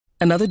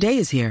Another day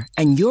is here,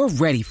 and you're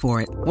ready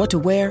for it. What to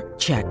wear?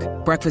 Check.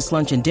 Breakfast,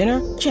 lunch, and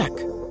dinner? Check.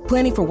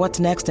 Planning for what's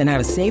next and how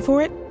to save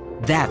for it?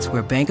 That's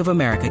where Bank of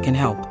America can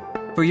help.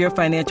 For your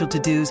financial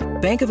to-dos,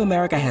 Bank of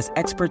America has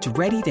experts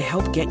ready to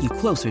help get you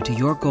closer to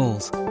your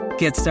goals.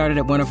 Get started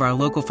at one of our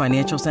local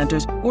financial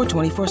centers or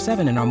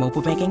 24/7 in our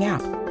mobile banking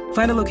app.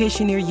 Find a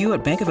location near you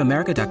at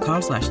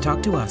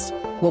bankofamerica.com/talktous.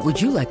 What would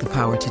you like the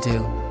power to do?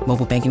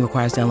 Mobile banking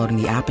requires downloading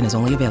the app and is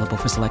only available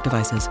for select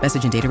devices.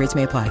 Message and data rates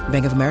may apply.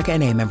 Bank of America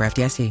N.A., member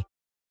FDIC.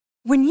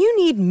 When you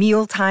need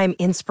mealtime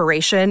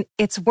inspiration,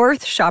 it's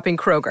worth shopping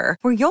Kroger,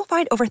 where you'll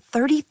find over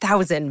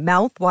 30,000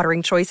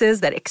 mouth-watering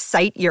choices that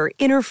excite your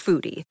inner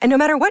foodie. And no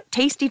matter what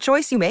tasty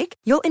choice you make,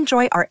 you'll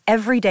enjoy our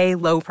everyday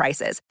low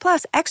prices,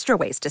 plus extra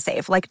ways to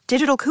save, like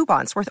digital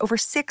coupons worth over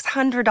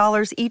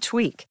 $600 each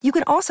week. You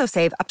can also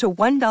save up to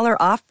 $1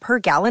 off per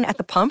gallon at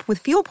the pump with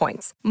fuel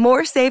points.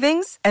 More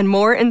savings and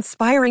more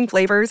inspiring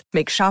flavors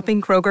make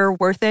shopping Kroger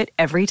worth it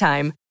every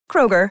time.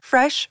 Kroger,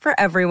 fresh for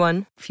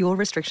everyone. Fuel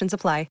restrictions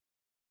apply.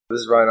 This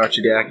is Ryan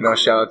Archidiak, and I'll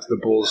shout out to the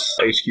Bulls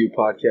HQ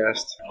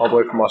podcast, all the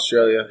way from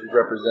Australia. We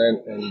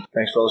represent, and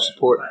thanks for all the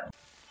support.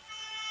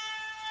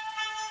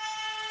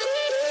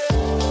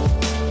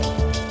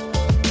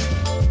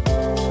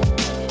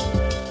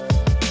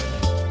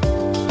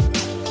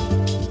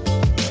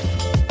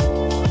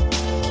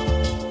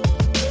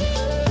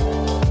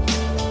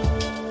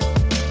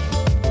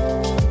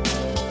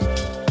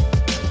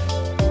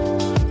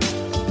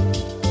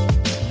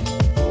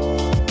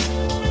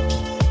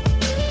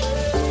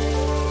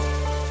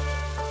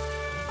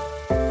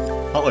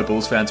 Hello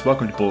Bulls fans,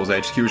 welcome to Bulls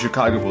HQ, a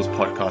Chicago Bulls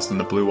podcast on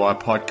the Blue Wire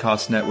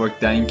Podcast Network.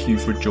 Thank you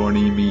for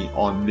joining me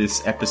on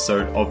this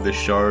episode of the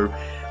show.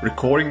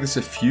 Recording this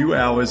a few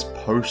hours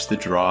post the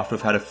draft.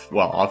 I've had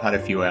a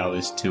few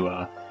hours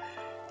to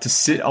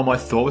sit on my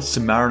thoughts,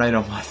 to marinate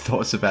on my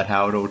thoughts about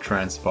how it all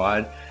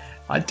transpired.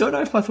 I don't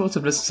know if my thoughts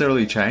have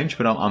necessarily changed,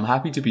 but I'm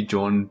happy to be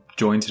joined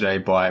today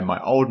by my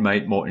old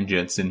mate Morten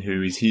Jensen,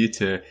 who is here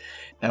to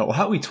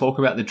help me talk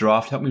about the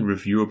draft, help me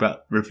review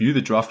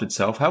the draft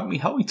itself, help me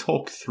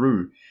talk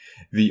through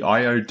the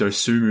Ayo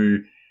Dosunmu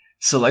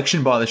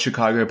selection by the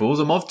Chicago Bulls.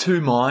 I'm of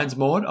two minds,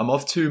 Mort. I'm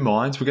of two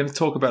minds. We're going to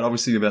talk about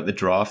the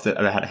draft,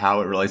 about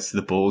how it relates to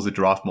the Bulls, the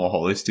draft more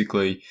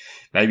holistically,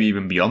 maybe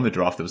even beyond the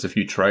draft. There was a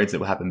few trades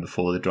that happened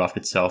before the draft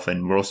itself,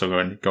 and we're also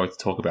going to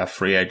talk about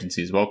free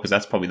agency as well, because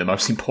that's probably the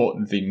most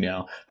important thing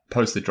now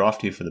post the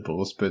draft here for the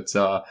Bulls. But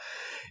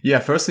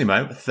firstly,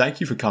 mate,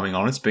 thank you for coming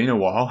on. It's been a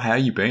while. How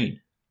you been?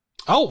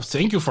 Oh,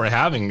 thank you for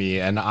having me,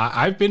 and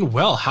I've been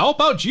well. How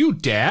about you,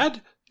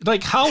 Dad?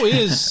 Like, how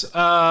is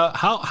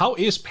how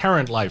is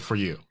parent life for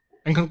you?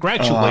 And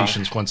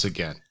congratulations once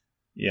again.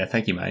 Yeah,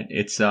 thank you, mate.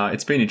 It's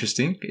been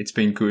interesting. It's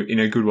been good in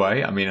a good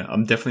way. I mean,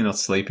 I'm definitely not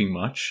sleeping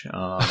much.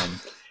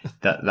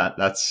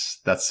 That's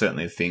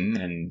certainly a thing,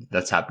 and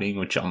that's happening,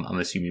 which I'm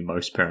assuming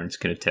most parents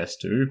can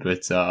attest to.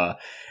 But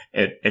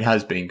it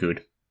has been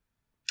good.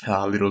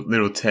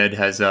 Little Ted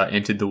has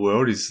entered the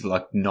world. He's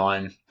like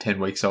 9-10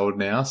 weeks old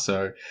now,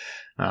 so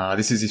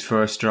this is his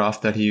first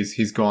draft that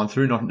he's gone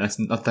through. Not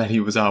that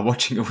he was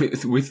watching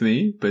it with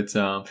me, but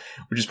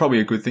which is probably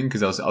a good thing,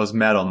 because I was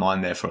mad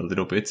online there for a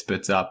little bit.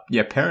 But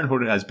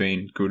parenthood has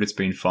been good. It's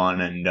been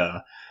fun, and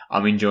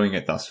I'm enjoying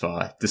it thus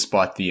far,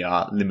 despite the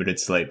limited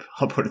sleep.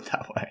 I'll put it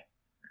that way.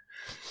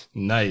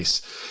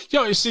 Nice.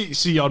 Yeah, you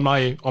see on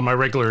my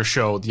regular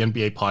show, the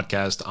NBA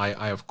podcast,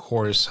 I of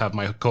course have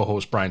my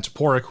co-host Brian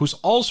Toporek, who's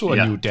also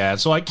a new dad,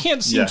 so I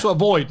can't seem to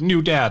avoid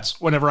new dads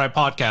whenever I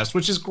podcast,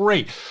 which is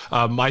great.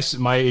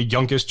 My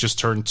youngest just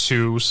turned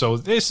 2, so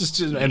this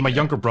is and my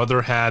younger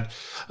brother had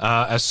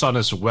a son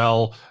as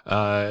well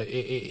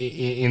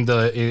in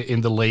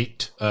the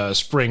late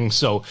spring.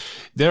 So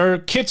there are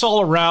kids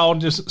all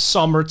around. It's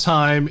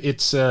summertime.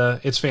 It's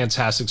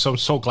fantastic. So I'm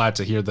so glad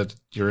to hear that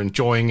you're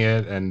enjoying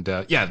it. And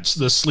it's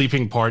the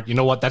sleeping part. You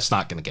know what? That's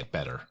not going to get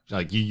better.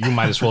 Like you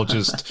might as well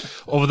just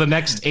over the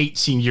next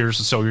 18 years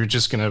or so, you're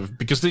just going to,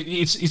 because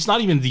it's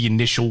not even the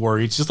initial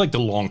worry. It's just like the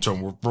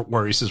long-term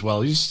worries as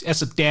well.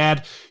 As a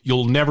dad,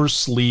 you'll never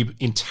sleep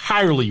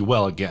entirely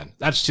well again.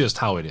 That's just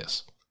how it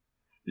is.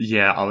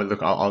 Yeah,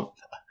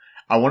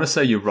 I want to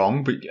say you're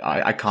wrong, but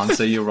I can't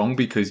say you're wrong,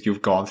 because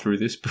you've gone through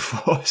this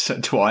before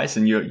twice,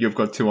 and you've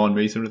got 2 on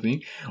me, sort of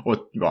thing. Or,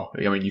 well,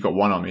 I mean, you've got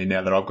 1 on me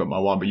now that I've got my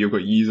 1, but you've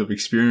got years of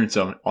experience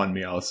on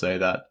me, I'll say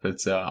that.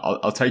 But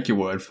I'll take your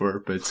word for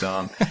it. But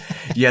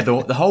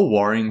the whole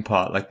worrying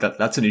part, like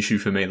that's an issue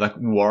for me. Like,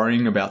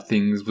 worrying about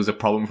things was a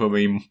problem for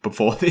me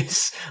before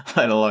this,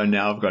 let alone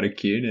now I've got a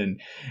kid.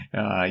 And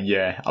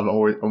I'm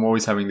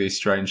always having these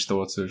strange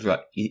thoughts of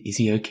like, is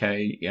he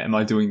okay? Am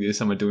I doing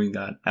this? Am I doing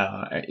that?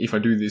 If I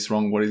do this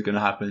wrong, what is going to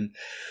happen?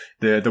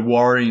 The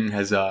worrying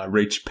has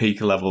reached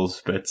peak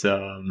levels, but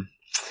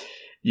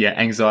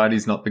anxiety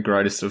is not the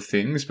greatest of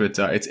things, but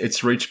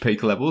it's reached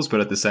peak levels.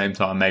 But at the same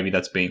time, maybe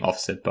that's being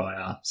offset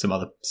by some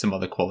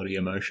other quality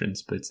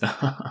emotions. But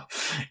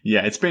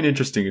it's been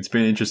interesting. It's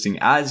been interesting,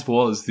 as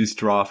was this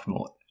draft,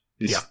 Mort.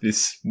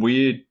 This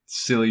weird,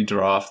 silly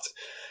draft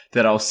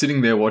that I was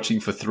sitting there watching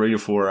for 3 to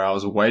 4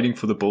 hours, waiting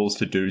for the Bulls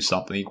to do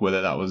something,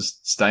 whether that was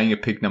staying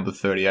at pick number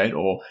 38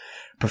 or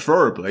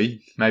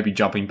preferably maybe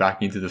jumping back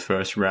into the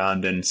first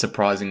round and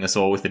surprising us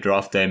all with the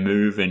draft day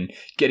move and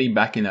getting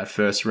back in that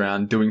first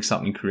round, doing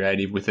something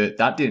creative with it.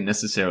 That didn't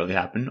necessarily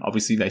happen.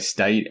 Obviously, they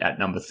stayed at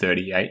number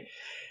 38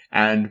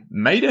 and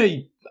made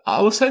a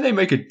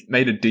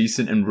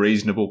decent and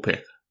reasonable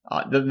pick.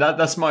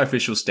 That's my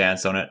official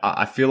stance on it.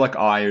 I feel like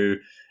Ayo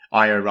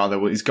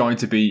is going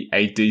to be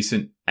a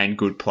decent and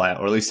good player,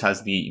 or at least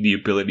has the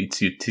ability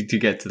to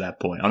get to that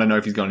point. I don't know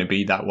if he's going to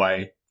be that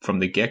way from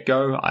the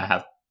get-go. I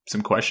have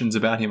some questions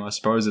about him, I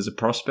suppose, as a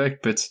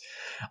prospect, but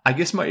I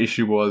guess my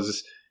issue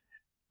was,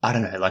 I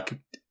don't know, like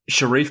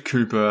Sharife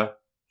Cooper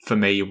for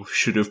me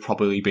should have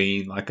probably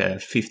been like a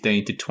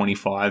 15 to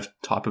 25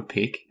 type of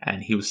pick,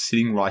 and he was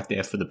sitting right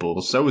there for the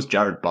Bulls. So was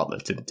Jared Butler,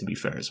 to be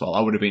fair as well. I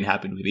would have been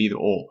happy with either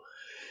or.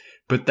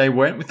 But they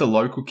went with the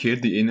local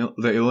kid, the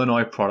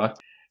Illinois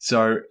product.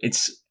 So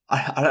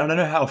I don't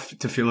know how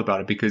to feel about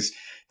it, because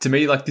to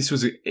me, like, this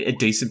was a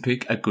decent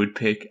pick, a good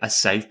pick, a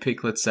safe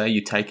pick, let's say.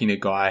 You're taking a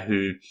guy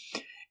who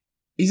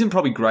isn't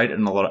probably great at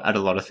a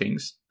lot of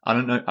things. I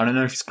don't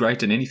know if he's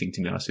great at anything,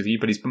 to be honest with you,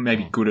 but he's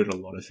maybe good at a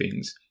lot of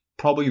things.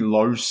 Probably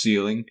low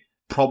ceiling,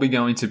 probably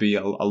going to be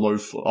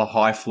a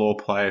high floor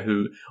player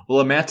who will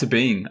amount to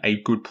being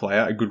a good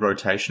player, a good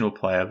rotational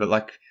player. But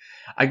like,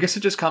 I guess it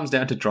just comes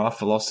down to draft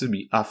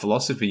philosophy.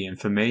 And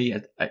for me,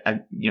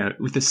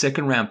 with the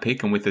second round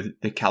pick and with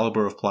the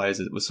caliber of players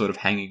that were sort of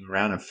hanging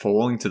around and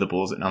falling to the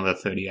Bulls at number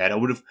 38, I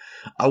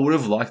would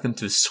have liked them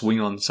to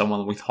swing on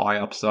someone with high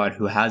upside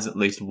who has at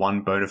least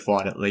one bona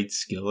fide elite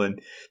skill.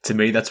 And to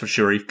me, that's what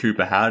Sharife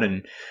Cooper had.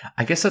 And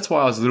I guess that's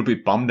why I was a little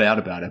bit bummed out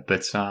about it.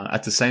 But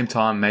at the same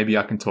time, maybe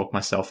I can talk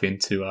myself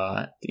into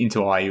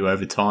Ayo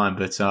over time.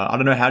 But I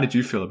don't know. How did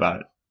you feel about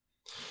it?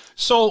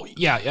 So,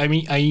 yeah, I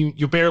mean,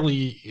 you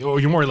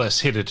more or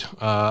less hit it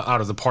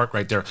out of the park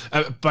right there.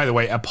 By the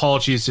way,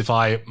 apologies if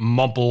I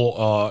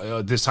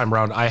mumble this time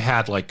around. I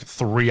had like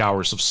 3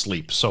 hours of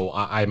sleep, so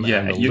I'm a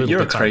little you're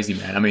bit a crazy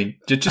man. I mean,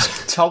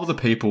 just tell the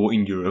people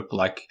in Europe,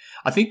 like,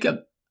 I think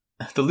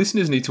the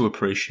listeners need to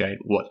appreciate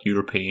what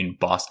European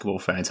basketball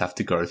fans have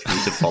to go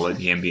through to follow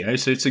the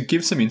NBA. So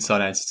give some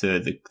insight as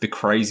to the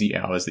crazy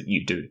hours that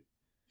you do.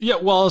 Yeah,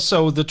 well,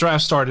 so the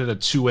draft started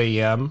at 2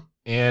 a.m.,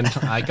 and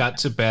I got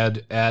to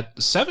bed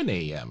at 7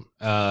 a.m.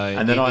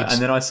 And then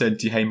I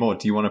said, "Hey, Maud,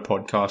 do you want a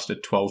podcast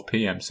at 12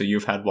 p.m.?" So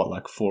you've had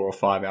like 4 or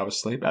 5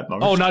 hours sleep at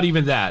most? Oh, not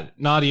even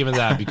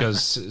that,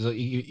 because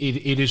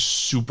it is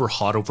super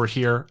hot over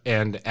here,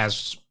 and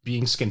as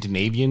being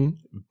Scandinavian,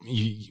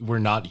 we're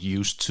not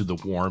used to the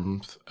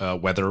warm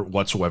weather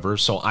whatsoever.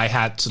 So I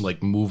had to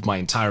like move my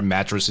entire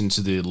mattress into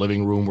the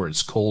living room where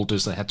it's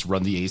coldest. I had to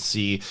run the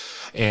AC,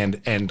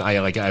 and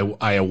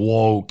I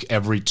awoke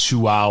every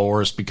 2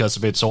 hours because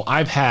of it. So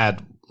I've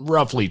had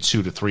roughly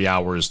 2 to 3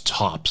 hours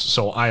tops.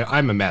 So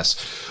I'm a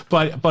mess.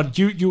 But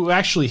you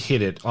actually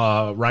hit it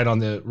right on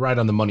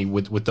the money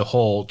with the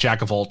whole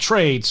jack of all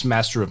trades,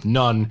 master of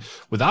none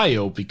with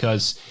Ayo,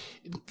 because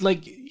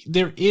like,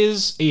 there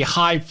is a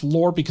high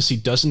floor because he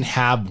doesn't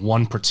have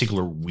one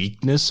particular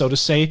weakness, so to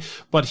say,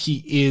 but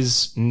he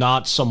is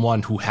not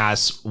someone who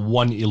has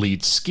one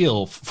elite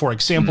skill. For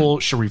example,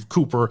 Sharife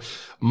Cooper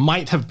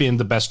might have been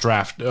the best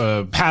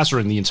passer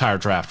in the entire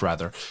draft,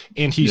 rather.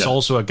 And he's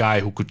also a guy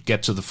who could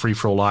get to the free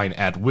throw line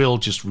at will,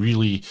 just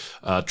really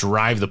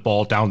drive the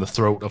ball down the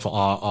throat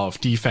of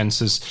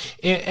defenses.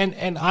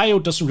 And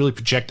Ayo doesn't really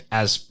project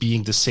as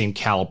being the same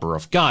caliber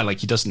of guy. Like,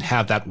 he doesn't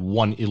have that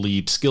one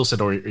elite skill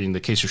set, or in the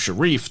case of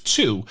Sharife,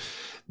 too.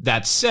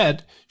 That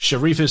said,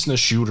 Sharife isn't a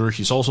shooter.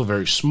 He's also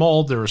very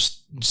small. There are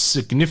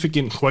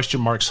significant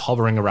question marks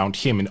hovering around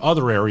him in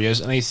other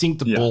areas, and I think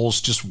the Bulls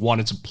just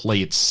wanted to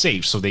play it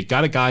safe. So they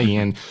got a guy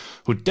in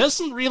who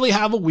doesn't really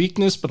have a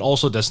weakness, but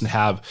also doesn't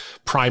have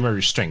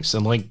primary strengths.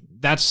 And like,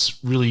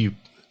 that's really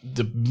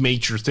the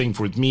major thing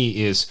for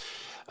me is,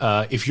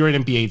 if you're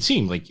an NBA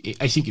team, like,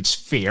 I think it's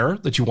fair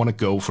that you want to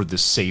go for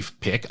this safe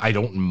pick. I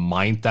don't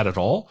mind that at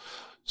all.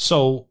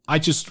 So I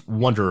just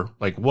wonder,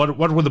 like, what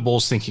were the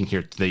Bulls thinking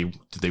here? Did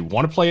they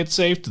want to play it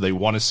safe? Do they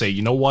want to say,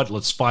 you know what,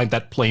 let's find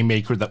that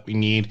playmaker that we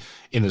need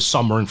in the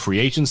summer in free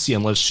agency,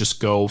 and let's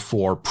just go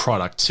for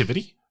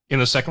productivity in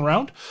the second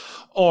round?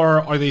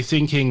 Or are they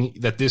thinking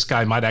that this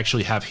guy might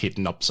actually have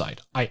hidden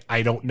upside?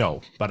 I don't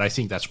know, but I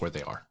think that's where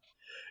they are.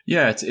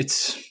 Yeah,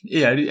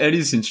 it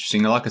is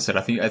interesting. Like I said,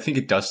 I think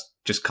it does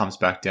just comes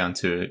back down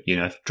to,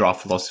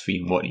 draft philosophy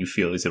and what you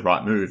feel is the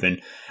right move.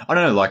 And I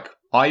don't know, like,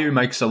 Ayo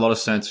makes a lot of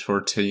sense for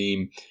a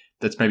team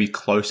that's maybe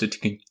closer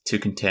to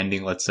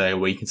contending, let's say,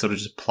 where you can sort of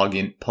just plug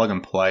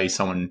and play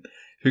someone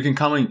who can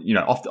come in,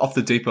 off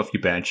the deep off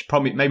your bench.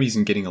 Probably, maybe he's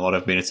not getting a lot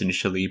of minutes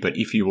initially, but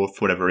if you,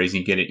 for whatever reason,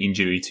 you get an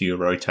injury to your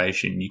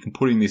rotation, you can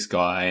put in this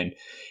guy and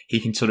he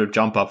can sort of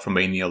jump up from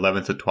being the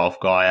 11th or 12th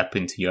guy up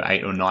into your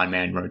 8 or 9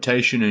 man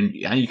rotation, and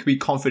you can be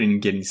confident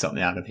in getting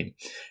something out of him.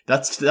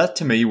 That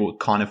to me what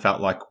kind of felt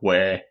like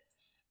where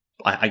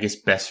I guess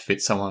best fit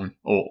someone,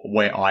 or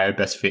where Ayo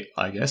best fit,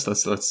 I guess.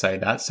 Let's say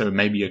that. So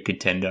maybe a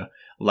contender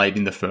late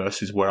in the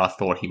first is where I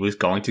thought he was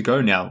going to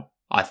go. Now,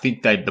 I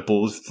think the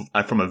Bulls,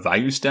 from a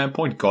value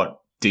standpoint, got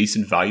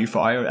decent value for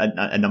Ayo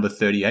at number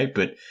 38,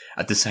 but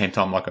at the same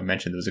time, like I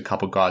mentioned, there was a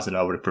couple of guys that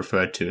I would have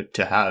preferred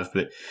to have.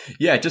 But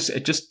yeah,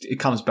 it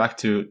comes back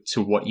to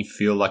what you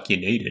feel like you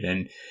needed.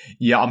 And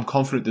yeah, I'm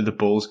confident that the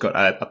Bulls got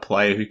a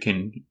player who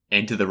can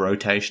enter the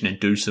rotation and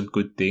do some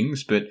good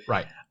things. But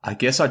right. I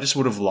guess I just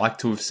would have liked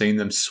to have seen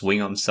them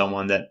swing on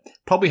someone that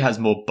probably has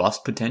more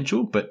bust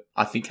potential, but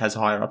I think has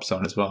higher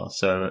upside as well.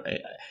 So,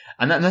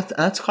 and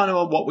that's kind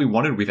of what we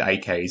wanted with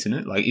AK, isn't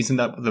it? Like, isn't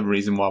that the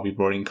reason why we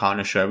brought in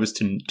Karnisovas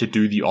to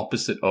do the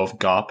opposite of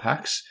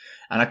Garpax?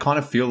 And I kind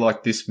of feel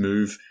like this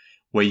move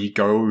where you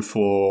go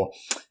for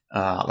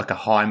like a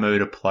high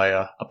motor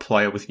player, a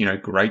player with,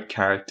 great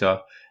character,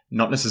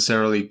 not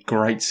necessarily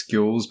great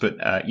skills, but,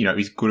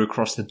 he's good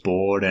across the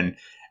board and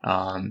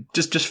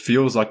just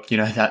feels like,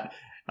 that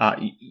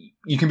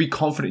you can be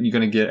confident you're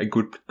going to get a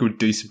good,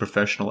 decent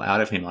professional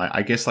out of him.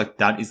 I guess like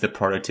that is the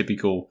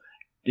prototypical,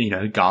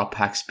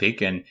 Garpax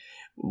pick, and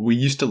we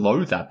used to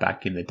loathe that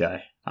back in the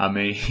day. I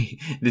mean,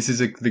 this is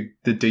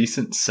the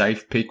decent,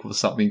 safe pick was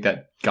something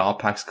that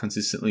Garpax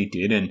consistently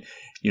did, and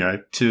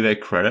to their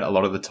credit, a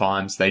lot of the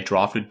times they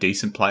drafted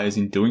decent players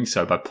in doing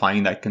so by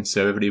playing that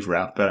conservative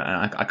route. But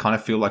I kind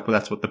of feel like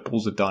that's what the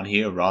Bulls have done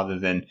here, rather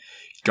than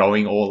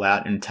going all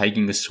out and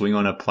taking a swing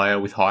on a player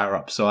with higher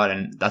upside.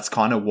 And that's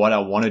kind of what I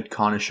wanted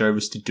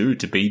Karnisovas to do,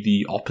 to be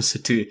the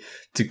opposite to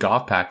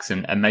Garpax,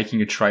 and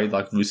making a trade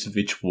like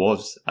Vucevic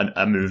was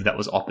a move that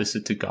was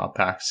opposite to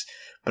Garpax.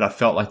 But I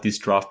felt like this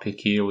draft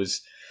pick here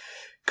was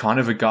kind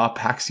of a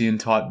Garpaxian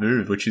type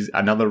move, which is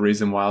another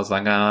reason why I was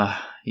like,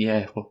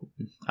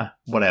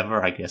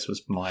 whatever, I guess,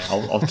 was my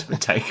ultimate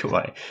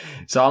takeaway.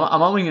 So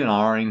I'm umming and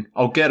ahhing.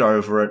 I'll get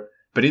over it.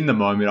 But in the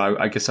moment,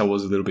 I guess I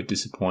was a little bit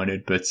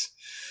disappointed. But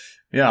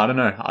yeah, I don't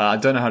know. I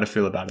don't know how to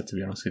feel about it, to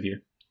be honest with you.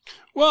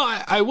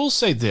 Well, I will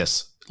say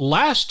this.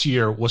 Last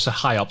year was a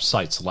high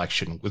upside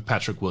selection with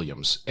Patrick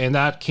Williams, and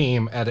that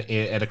came at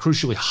a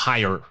crucially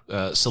higher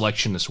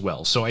selection as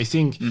well. So I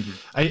think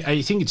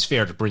I think it's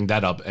fair to bring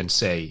that up and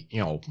say,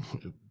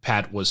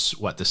 Pat was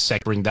the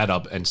second. Bring that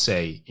up and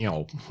say,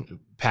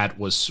 Pat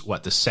was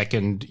the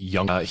second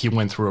young. He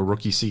went through a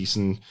rookie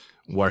season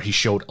where he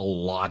showed a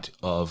lot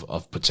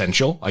of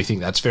potential. I think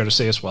that's fair to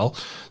say as well.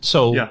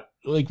 So yeah.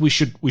 Like we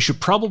should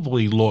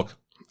probably look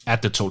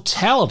at the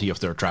totality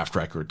of their draft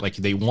record. Like,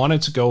 they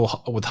wanted to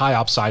go with high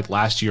upside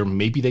last year.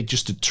 Maybe they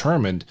just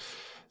determined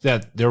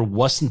that there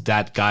wasn't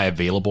that guy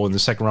available in the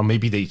second round.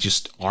 Maybe they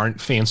just aren't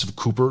fans of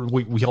Cooper.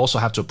 We also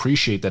have to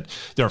appreciate that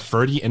there are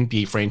 30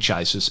 NBA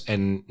franchises,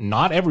 and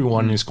not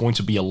everyone is going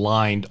to be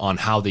aligned on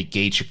how they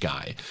gauge a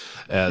guy.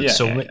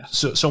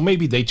 So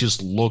maybe they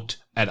just looked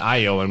at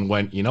Ayo and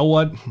went, you know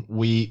what?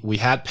 We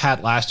had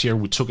Pat last year.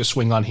 We took a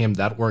swing on him.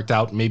 That worked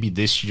out. Maybe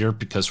this year,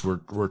 because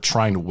we're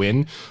trying to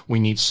win,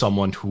 we need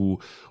someone who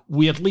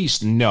we at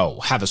least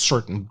have a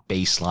certain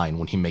baseline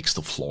when he makes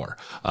the floor.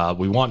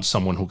 We want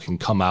someone who can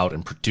come out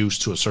and produce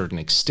to a certain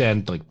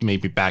extent, like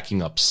maybe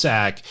backing up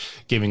Zach,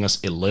 giving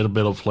us a little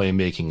bit of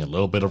playmaking, a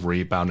little bit of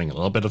rebounding, a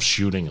little bit of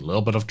shooting, a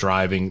little bit of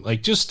driving,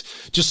 like just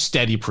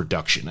steady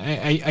production.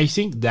 I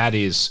think that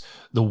is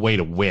the way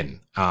to win,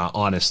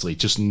 honestly,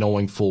 just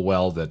knowing full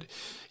well that,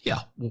 yeah,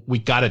 we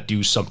got to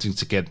do something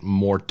to get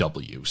more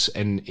W's.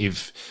 And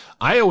if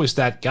Ayo is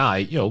that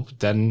guy,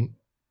 then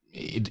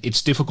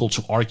it's difficult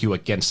to argue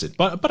against it.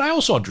 But I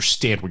also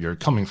understand where you're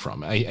coming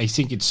from. I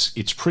think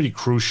it's pretty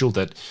crucial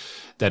that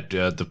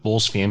the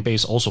Bulls fan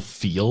base also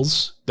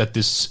feels that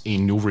this is a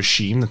new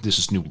regime, that this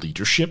is new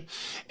leadership.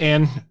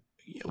 And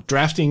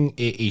drafting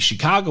a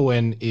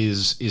Chicagoan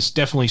is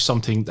definitely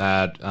something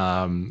that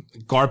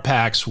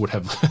Garpax would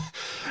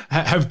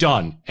have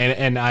done,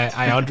 and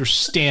I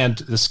understand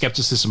the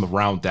skepticism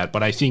around that.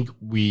 But I think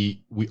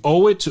we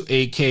owe it to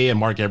AK and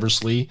Mark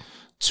Eversley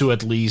to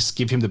at least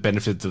give him the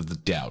benefit of the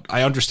doubt.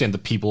 I understand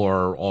that people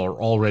are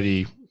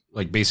already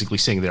like basically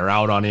saying they're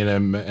out on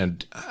him,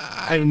 and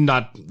I'm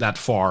not that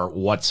far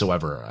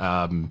whatsoever.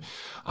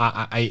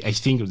 I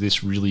think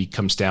this really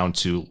comes down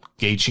to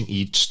gauging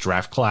each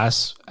draft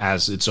class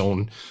as its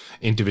own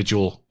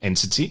individual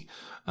entity.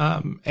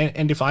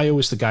 And if Ayo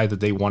is the guy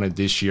that they wanted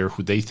this year,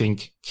 who they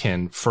think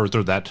can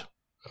further that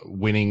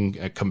winning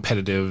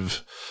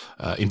competitive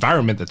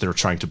environment that they're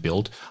trying to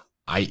build,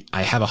 I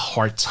have a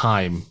hard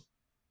time,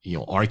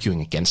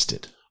 arguing against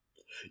it.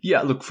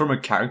 Yeah, look, from a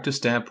character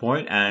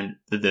standpoint and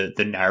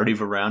the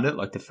narrative around it,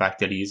 like the fact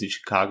that he is a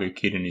Chicago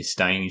kid and he's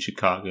staying in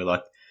Chicago,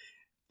 like,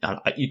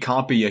 you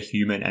can't be a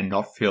human and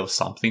not feel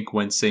something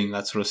when seeing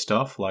that sort of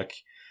stuff. Like,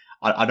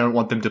 I don't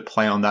want them to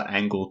play on that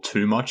angle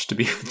too much, to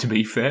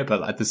be fair,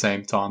 but at the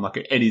same time, like,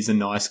 it is a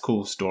nice,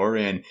 cool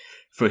story. And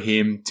for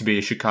him to be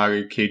a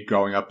Chicago kid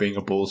growing up being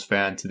a Bulls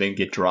fan to then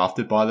get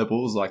drafted by the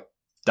Bulls, like,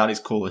 that is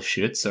cool as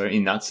shit. So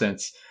in that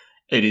sense,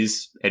 it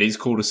is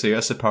cool to see,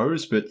 I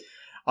suppose. But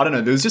I don't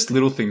know, there was just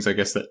little things, I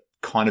guess, that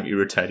kind of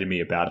irritated me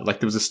about it.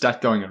 Like, there was a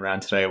stat going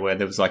around today where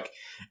there was like,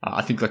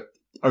 I think like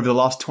over the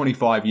last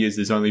 25 years,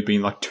 there's only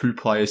been like 2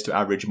 players to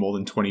average more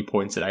than 20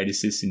 points and 8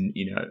 assists in,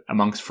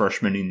 amongst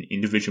freshmen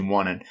in Division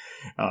 1.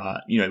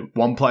 And,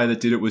 one player that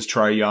did it was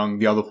Trae Young.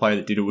 The other player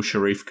that did it was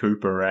Sharife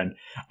Cooper. And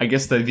I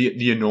guess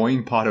the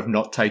annoying part of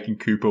not taking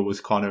Cooper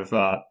was kind of,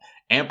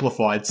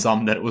 amplified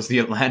some, that it was the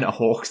Atlanta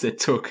Hawks that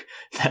took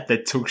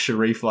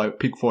Sharife, like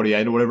pick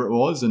 48 or whatever it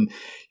was. And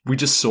we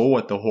just saw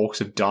what the Hawks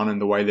have done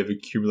and the way they've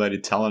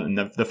accumulated talent,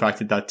 and the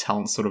fact that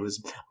talent sort of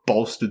has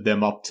bolstered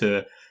them up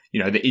to,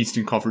 the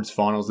Eastern Conference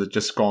Finals that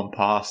just gone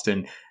past.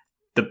 And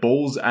the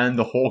Bulls and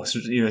the Hawks,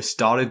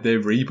 started their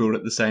rebuild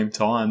at the same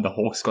time. The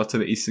Hawks got to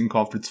the Eastern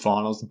Conference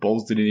Finals. The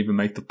Bulls didn't even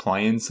make the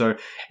play-in. So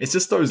it's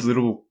just those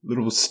little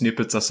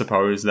snippets, I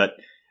suppose, that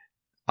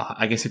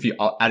I guess if you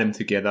add them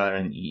together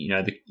and,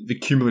 the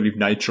cumulative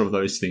nature of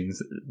those things,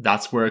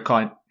 that's where it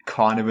kind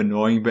of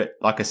annoying. But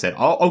like I said,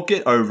 I'll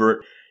get over it.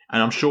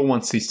 And I'm sure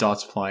once he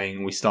starts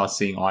playing, we start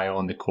seeing Ayo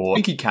on the court,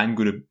 I think he can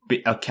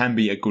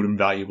be a good and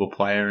valuable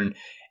player. And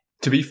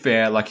to be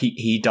fair, like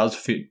he does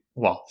fit,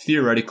 well,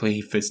 theoretically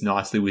he fits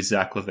nicely with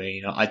Zach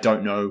LaVine. I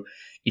don't know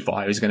if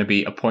Ayo is going to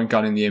be a point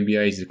guard in the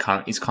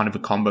NBA. He's kind of a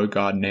combo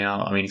guard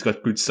now. I mean, he's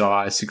got good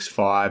size,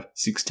 6'5",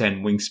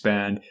 6'10",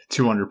 wingspan,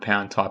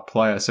 200-pound type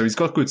player. So he's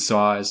got good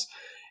size.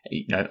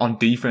 On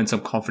defense,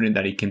 I'm confident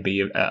that he can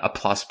be a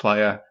plus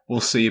player. We'll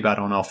see about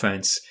on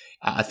offense.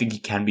 I think he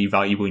can be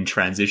valuable in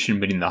transition,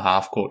 but in the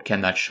half court,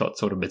 can that shot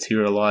sort of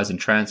materialize and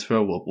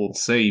transfer? We'll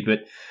see. But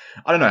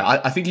I don't know.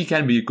 I think he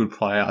can be a good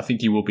player. I think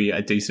he will be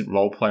a decent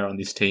role player on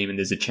this team, and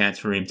there's a chance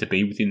for him to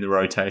be within the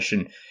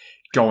rotation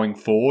going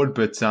forward.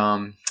 But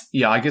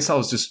I guess I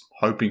was just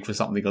hoping for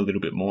something a little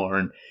bit more,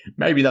 and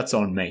maybe that's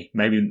on me.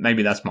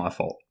 Maybe that's my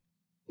fault.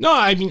 No,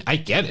 I mean, I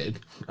get it.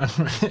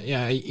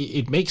 Yeah,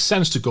 it makes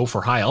sense to go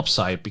for high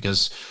upside,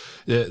 because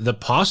the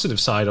positive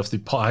side of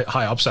the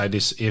high upside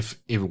is if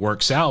it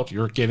works out,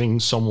 you're getting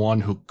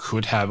someone who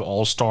could have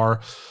all-star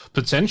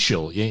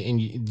potential.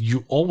 And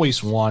you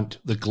always want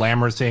the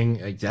glamour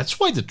thing. That's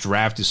why the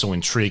draft is so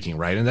intriguing,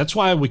 right? And that's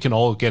why we can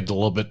all get a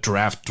little bit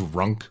draft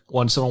drunk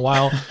once in a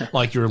while.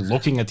 Like, you're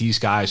looking at these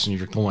guys and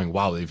you're going,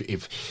 wow,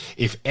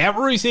 if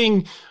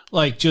everything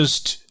like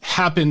just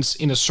happens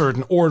in a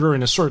certain order,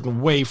 in a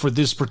certain way for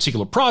this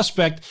particular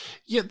prospect,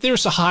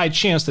 there's a high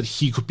chance that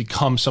he could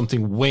become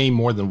something way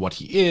more than what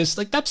he is.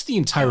 Like, that's the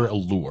entire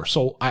allure.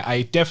 So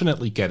I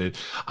definitely get it.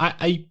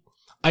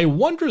 I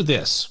wonder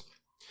this.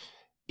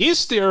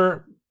 Is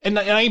there, and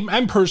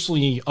I'm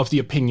personally of the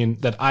opinion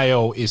that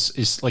Ayo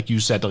is like you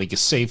said, like a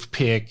safe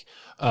pick,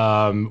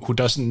 who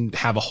doesn't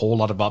have a whole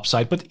lot of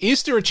upside, but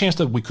is there a chance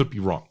that we could be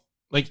wrong?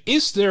 Like,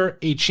 is there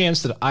a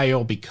chance that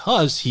Ayo,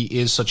 because he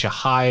is such a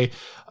high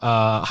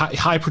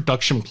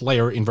production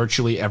player in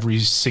virtually every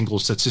single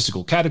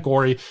statistical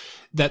category,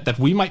 that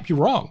we might be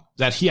wrong,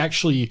 that he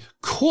actually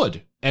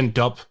could end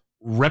up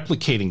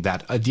replicating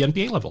that at the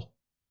NBA level?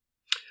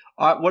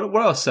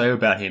 What I'll say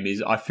about him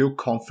is I feel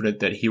confident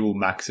that he will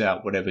max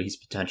out whatever his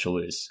potential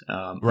is.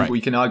 Right.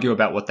 We can argue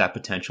about what that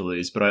potential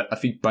is, but I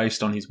think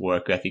based on his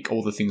work ethic,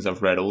 all the things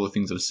I've read, all the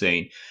things I've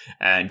seen,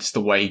 and just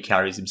the way he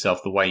carries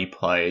himself, the way he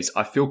plays,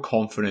 I feel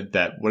confident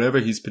that whatever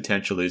his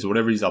potential is,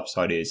 whatever his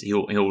upside is,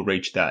 he'll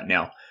reach that.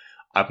 Now,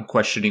 I'm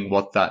questioning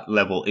what that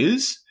level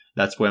is.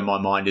 That's where my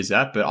mind is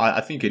at, but I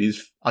think it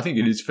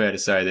is fair to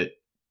say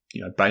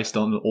that, based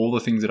on all the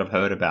things that I've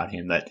heard about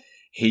him, that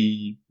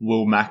he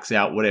will max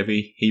out whatever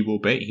he will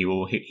be.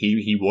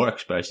 He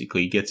works,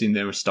 basically. He gets in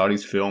there,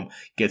 studies film,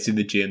 gets in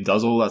the gym,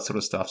 does all that sort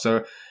of stuff.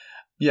 So,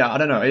 yeah, I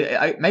don't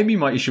know. Maybe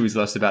my issue is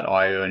less about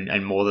Ayo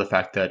and more the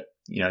fact that,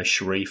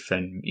 Sharife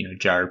and,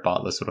 Jared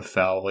Butler sort of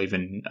fell.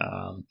 Even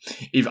I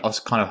was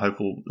kind of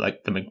hopeful,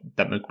 like,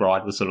 that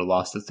McBride would sort of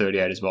last at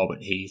 38 as well, but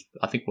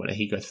I think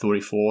he go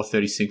 34,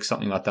 36,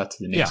 something like that to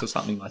the Knicks or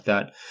something like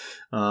that.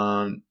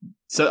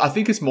 So I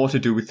think it's more to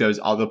do with those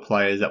other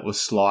players that were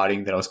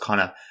sliding, that I was kind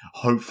of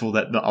hopeful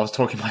that I was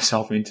talking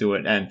myself into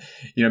it. And,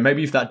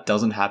 maybe if that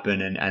doesn't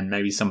happen and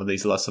maybe some of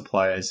these lesser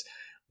players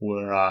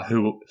were,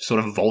 who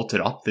sort of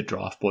vaulted up the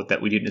draft board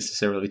that we didn't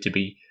necessarily to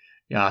be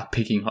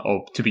picking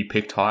or to be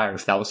picked higher,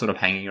 if that was sort of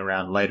hanging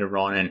around later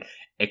on and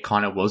it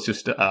kind of was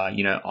just,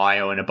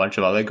 Ayo and a bunch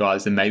of other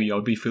guys, then maybe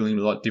I'd be feeling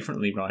a lot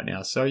differently right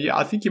now. So, yeah,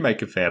 I think you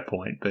make a fair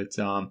point. But,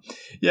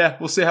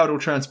 we'll see how it all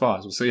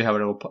transpires. We'll see how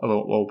it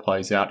all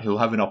plays out. He'll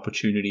have an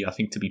opportunity, I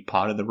think, to be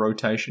part of the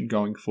rotation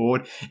going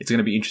forward. It's going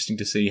to be interesting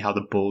to see how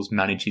the Bulls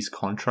manage his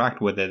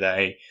contract, whether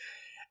they,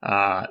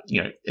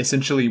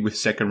 essentially with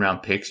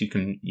second-round picks, you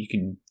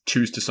can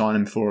choose to sign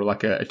him for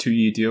like a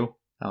 2-year deal.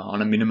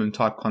 On a minimum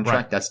type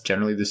contract. Right. That's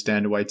generally the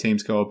standard way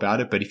teams go about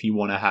it. But if you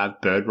want to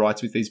have bird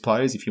rights with these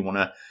players, if you want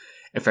to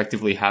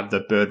effectively have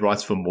the bird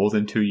rights for more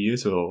than 2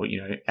 years, or,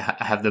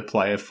 have the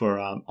player for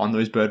on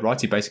those bird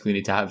rights, you basically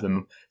need to have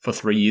them for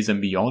 3 years and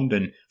beyond.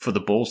 And for the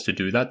Bulls to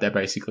do that, they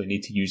basically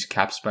need to use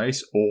cap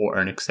space or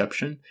an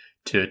exception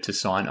to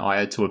sign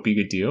Ayo to a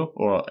bigger deal,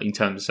 or in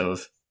terms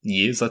of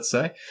years, let's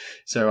say.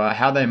 So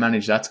how they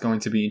manage that's going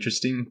to be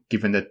interesting,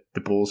 given that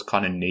the Bulls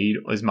kind of need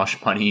as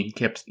much money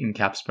in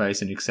cap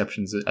space and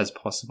exceptions as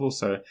possible.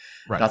 So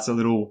that's a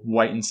little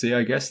wait and see,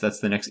 I guess. That's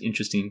the next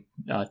interesting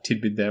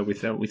tidbit there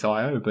with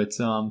IO. But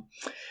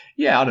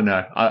yeah, I don't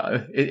know.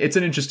 It's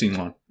an interesting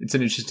one. It's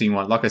an interesting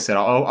one. Like I said,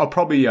 I'll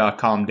probably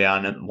calm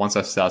down once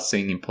I start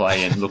seeing him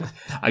play. And look,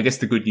 I guess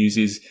the good news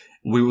is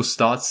we will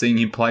start seeing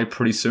him play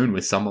pretty soon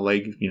with Summer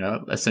League,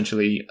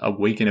 essentially a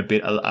week and a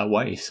bit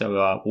away.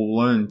 So we'll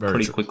learn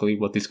pretty quickly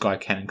what this guy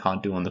can and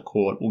can't do on the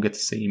court. We'll get to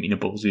see him in a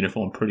Bulls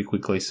uniform pretty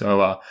quickly.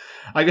 So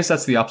I guess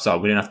that's the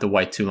upside. We don't have to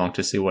wait too long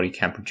to see what he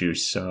can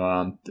produce.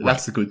 So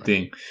that's the good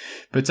thing.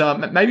 But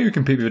maybe we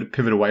can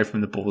pivot away from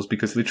the Bulls,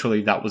 because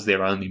literally that was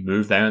their only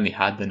move. They only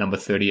had the number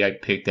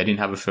 38 pick. They didn't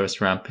have a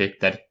first-round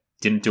pick. They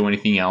didn't do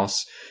anything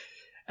else.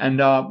 And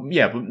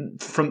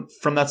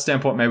from that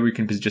standpoint, maybe we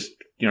can just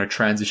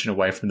transition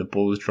away from the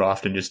Bulls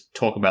draft and just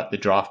talk about the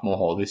draft more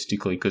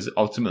holistically, because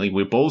ultimately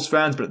we're Bulls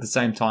fans, but at the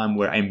same time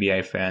we're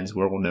NBA fans.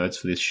 We're all nerds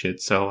for this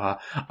shit. So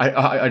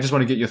I just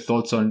want to get your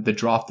thoughts on the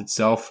draft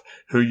itself.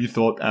 Who you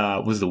thought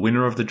was the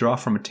winner of the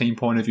draft from a team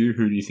point of view?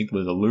 Who do you think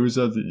was the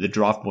loser? The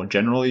draft more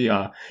generally.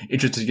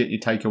 Interested to get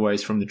your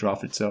takeaways from the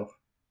draft itself.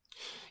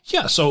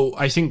 Yeah, so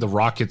I think the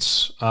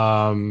Rockets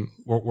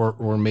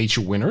were major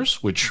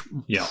winners, which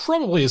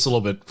probably is a little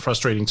bit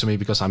frustrating to me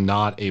because I'm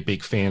not a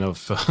big fan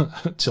of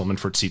Tillman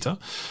Fertitta.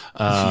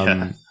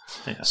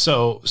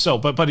 So,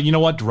 but you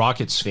know what?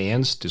 Rockets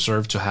fans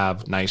deserve to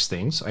have nice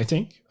things, I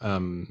think.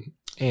 And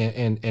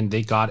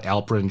they got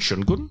Alperen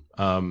Şengün,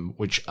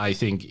 which I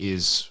think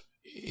is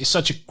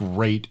such a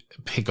great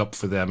pickup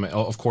for them.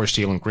 Of course,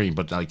 Jalen Green,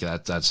 but like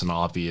that's an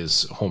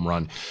obvious home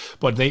run.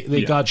 But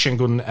they got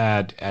Şengün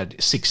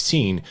at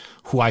 16,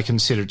 who I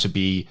consider to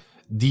be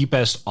the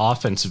best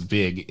offensive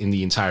big in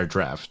the entire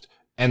draft.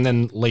 And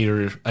then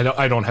later,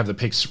 I don't have the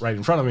picks right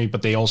in front of me,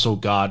 but they also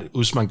got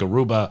Usman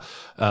Garuba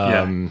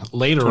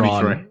later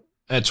 23. On.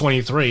 At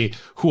 23,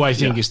 who I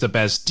think is the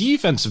best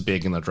defensive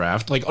big in the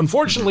draft. Like,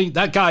 unfortunately,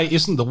 that guy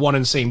isn't the one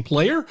and same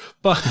player,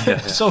 but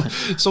so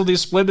they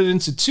split it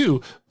into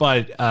two.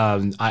 But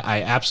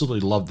I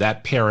absolutely love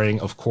that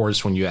pairing. Of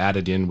course, when you add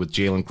it in with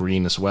Jalen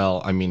Green as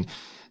well. I mean,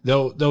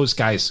 those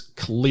guys,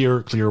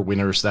 clear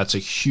winners. That's a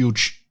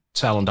huge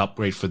talent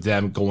upgrade for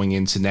them going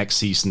into next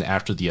season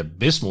after the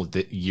abysmal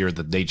year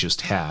that they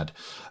just had.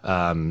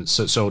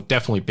 So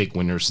definitely big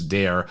winners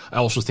there. I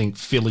also think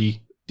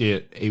Philly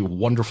did a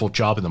wonderful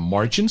job in the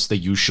margins. They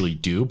usually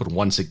do, but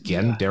once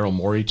again, Daryl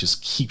Morey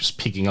just keeps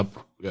picking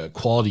up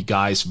quality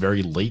guys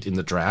very late in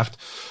the draft.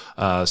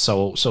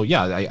 So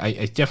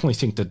I definitely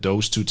think that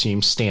those two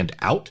teams stand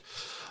out.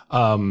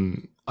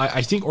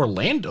 I think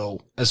Orlando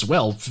as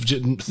well,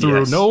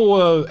 through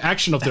no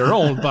action of their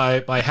own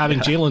by having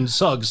Jalen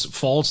Suggs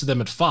fall to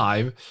them at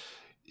 5.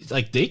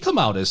 Like, they come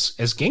out as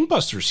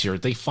gangbusters here.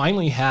 They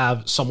finally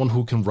have someone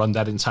who can run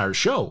that entire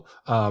show.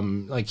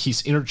 Like,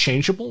 he's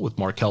interchangeable with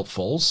Markelle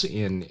Fultz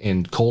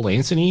and Cole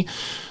Anthony.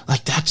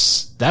 Like,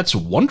 that's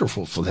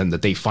wonderful for them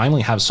that they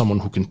finally have someone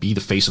who can be the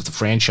face of the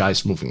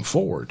franchise moving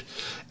forward.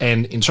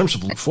 And in terms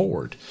of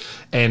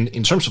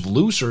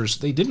losers,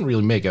 they didn't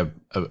really make a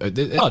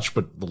much,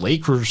 but the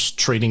Lakers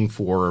trading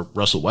for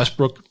Russell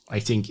Westbrook, I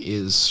think,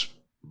 is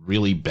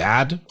really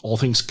bad, all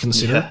things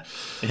considered.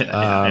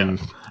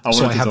 I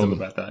wanted to talk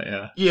about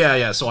that,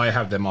 Yeah, so I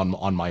have them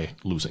on my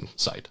losing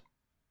side.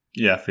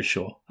 Yeah, for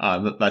sure.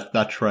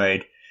 That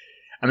trade,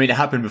 I mean, it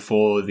happened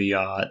before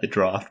the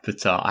draft,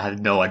 but I have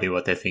no idea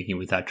what they're thinking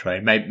with that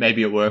trade.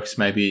 Maybe it works,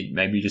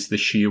 maybe just the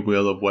sheer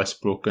will of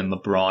Westbrook and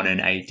LeBron and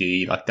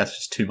AD, like, that's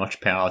just too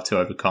much power to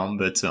overcome,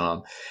 but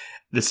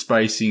the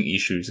spacing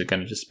issues are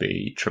going to just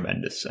be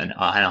tremendous, and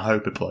I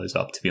hope it blows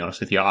up, to be honest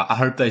with you. I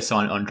hope they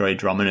sign Andre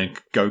Drummond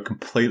and go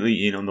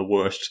completely in on the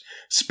worst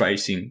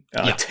spacing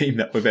team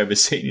that we've ever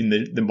seen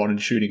in the modern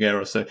shooting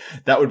era. So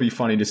that would be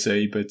funny to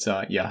see, but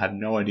I have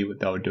no idea what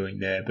they were doing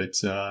there. But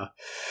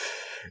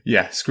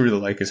screw the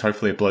Lakers.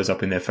 Hopefully it blows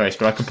up in their face.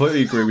 But I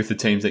completely agree with the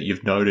teams that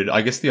you've noted.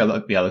 I guess the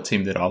other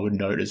team that I would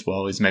note as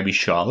well is maybe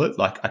Charlotte.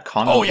 Like, I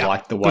kind of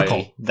like the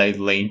way they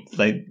leaned.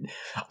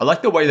 I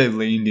like the way they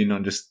leaned in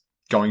on just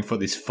going for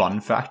this fun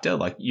factor.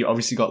 Like, you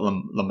obviously got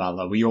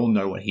LaMelo. We all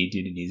know what he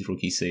did in his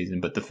rookie season,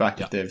 but the fact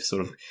that they've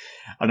sort of,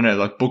 I don't know,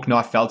 like,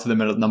 Bouknight fell to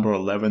them at number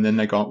 11. Then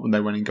they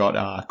went and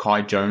got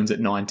Kai Jones at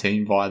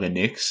 19 via the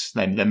Knicks.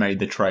 They made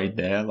the trade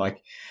there.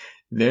 Like,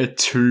 they're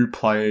two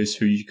players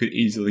who you could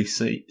easily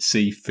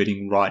see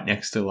fitting right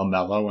next to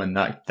LaMelo, and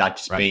that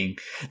just being,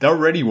 they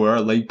already were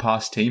a league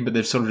pass team, but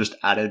they've sort of just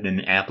added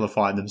and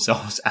amplified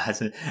themselves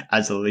as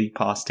a league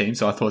pass team.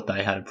 So I thought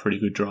they had a pretty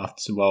good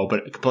draft as well.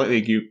 But I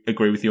completely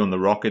agree with you on the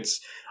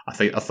Rockets. I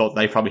thought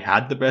they probably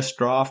had the best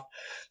draft,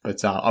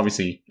 but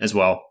obviously as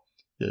well,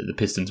 the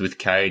Pistons with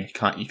Cade,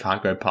 you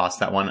can't go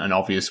past that one, an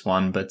obvious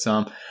one. But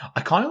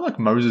I kind of like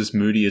Moses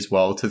Moody as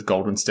well to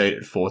Golden State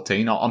at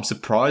 14. I'm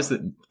surprised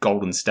that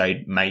Golden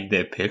State made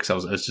their picks. I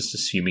was just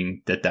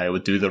assuming that they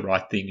would do the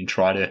right thing and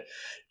try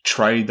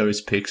trade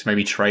those picks,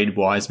 maybe trade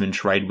Wiseman,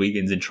 trade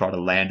Wiggins, and try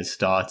to land a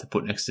star to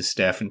put next to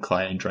Steph and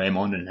Clay and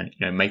Draymond,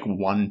 and make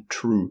one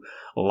true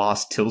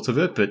last tilt of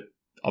it. But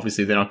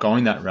obviously they're not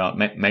going that route.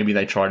 Maybe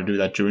they try to do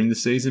that during the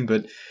season,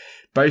 but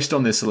based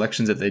on their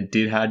selections that they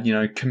did have,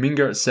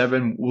 Kuminga at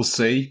 7, we'll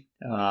see.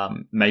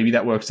 Maybe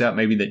that works out,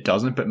 maybe that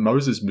doesn't. But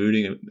Moses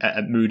Moody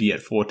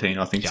at 14,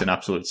 I think, is an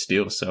absolute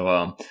steal.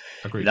 So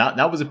agreed.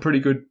 That was a pretty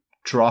good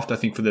draft, I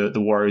think, for the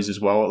Warriors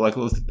as well. Like,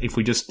 if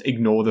we just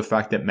ignore the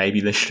fact that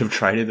maybe they should have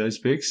traded those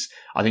picks,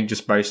 I think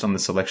just based on the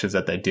selections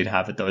that they did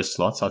have at those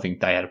slots, I think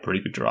they had a pretty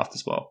good draft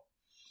as well.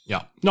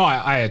 Yeah, no,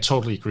 I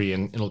totally agree.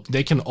 And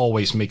they can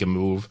always make a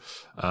move.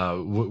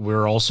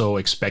 We're also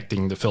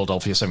expecting the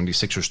Philadelphia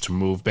 76ers to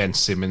move Ben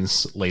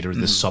Simmons later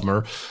this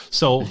summer.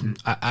 So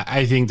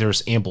I think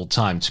there's ample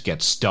time to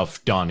get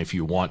stuff done if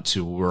you want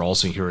to. We're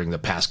also hearing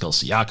that Pascal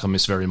Siakam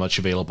is very much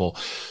available.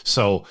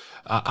 So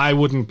I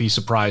wouldn't be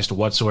surprised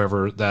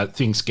whatsoever that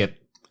things get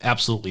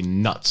absolutely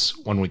nuts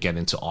when we get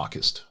into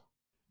August.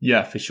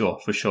 Yeah, for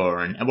sure.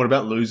 And what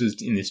about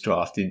losers in this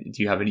draft? Do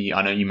you have any?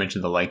 I know you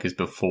mentioned the Lakers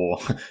before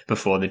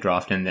the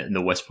draft and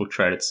the Westbrook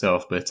trade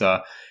itself, but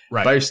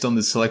based on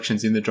the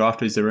selections in the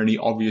draft, is there any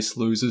obvious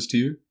losers to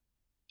you?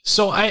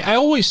 So I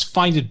always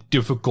find it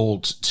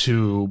difficult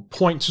to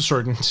point to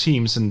certain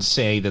teams and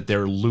say that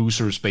they're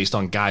losers based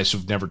on guys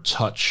who've never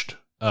touched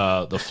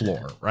the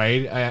floor,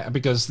 right?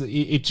 Because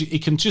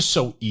it can just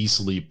so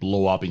easily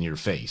blow up in your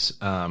face.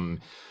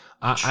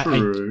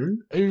 True,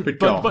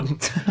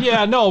 but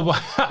yeah, no,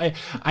 but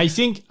I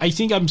think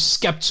I'm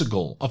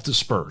skeptical of the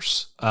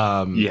Spurs.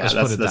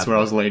 That's where I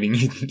was leading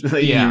you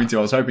into.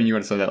 I was hoping you were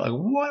going to say that. Like,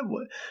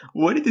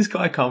 where did this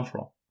guy come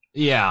from?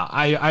 Yeah,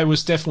 I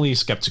was definitely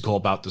skeptical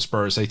about the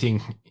Spurs. I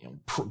think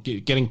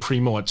getting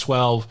Primo at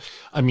 12.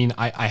 I mean,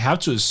 I have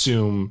to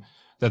assume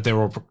that there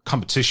were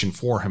competition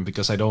for him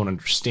because I don't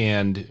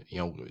understand,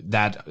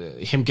 that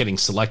him getting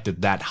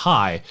selected that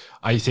high.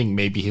 I think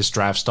maybe his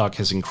draft stock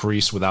has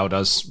increased without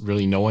us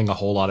really knowing a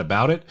whole lot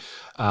about it.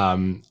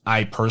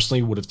 I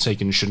personally would have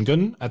taken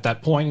Şengün at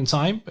that point in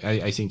time.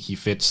 I think he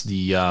fits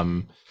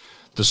the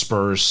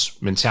Spurs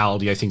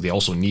mentality. I think they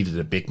also needed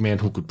a big man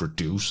who could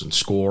produce and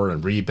score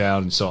and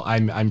rebound. And so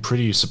I'm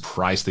pretty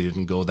surprised they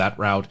didn't go that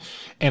route.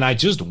 And I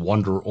just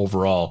wonder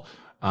overall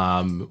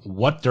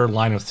what their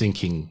line of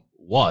thinking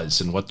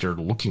was and what they're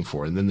looking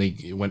for. And then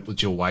they went with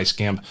Joe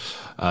Wieskamp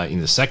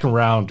in the second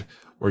round,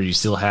 where you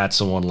still had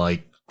someone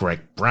like Greg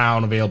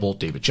Brown available,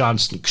 David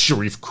Johnson,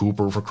 Sharif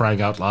Cooper, for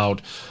crying out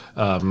loud,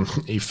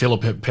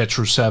 Filip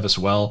Petrusev as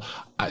well.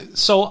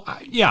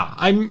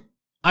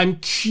 I'm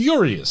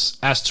curious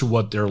as to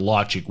what their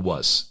logic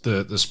was,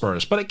 the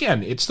Spurs. But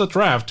again, it's the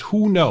draft.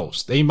 Who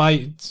knows? They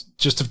might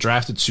just have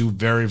drafted 2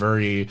 very,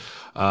 very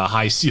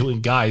high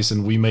ceiling guys,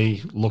 and we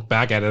may look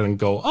back at it and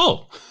go,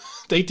 oh,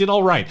 they did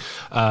all right.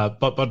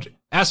 But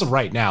as of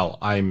right now,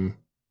 I'm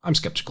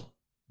skeptical.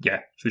 Yeah,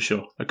 for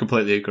sure. I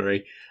completely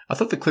agree. I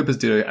thought the Clippers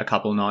did a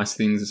couple of nice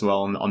things as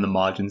well on the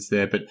margins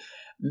there, but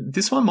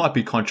this one might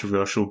be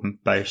controversial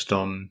based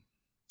on,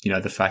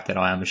 the fact that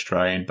I am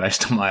Australian,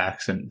 based on my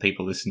accent,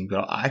 people listening.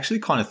 But I actually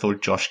kind of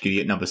thought Josh Giddey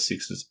at number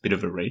 6 was a bit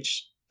of a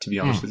reach, to be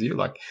honest with you.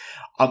 Like,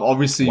 I'm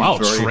obviously very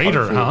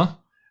traitor, hopeful.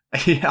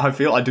 Huh?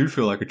 Yeah, I do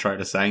feel like a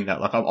traitor saying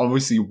that. Like, I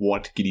obviously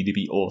want Giddey to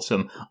be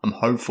awesome. I'm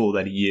hopeful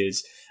that he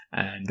is.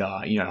 And,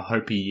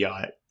 hope he,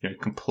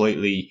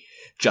 completely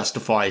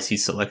justifies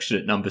his selection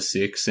at number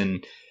 6.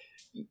 And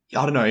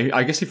I don't know,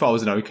 I guess if I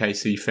was an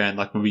OKC fan,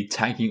 like, we'd be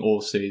tanking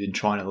all season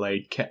trying to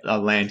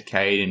land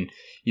Cade, and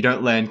you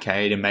don't land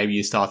Cade, and maybe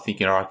you start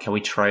thinking, all right, can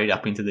we trade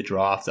up into the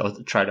draft, or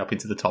trade up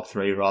into the top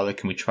 3 rather?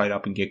 Can we trade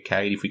up and get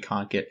Cade? If we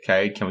can't get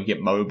Cade, can we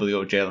get Mobley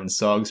or Jalen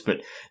Suggs?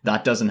 But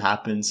that doesn't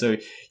happen. So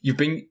you've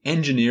been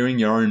engineering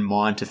your own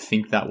mind to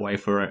think that way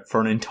for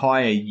an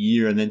entire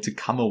year, and then to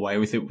come away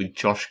with it with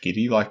Josh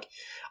Giddey. Like,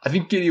 I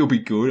think Giddey will be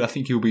good. I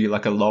think he'll be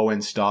like a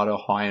low-end starter,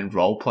 high-end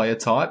role player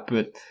type,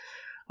 but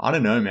I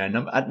don't know,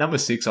 man. At number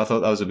 6, I thought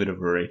that was a bit of a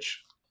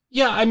reach.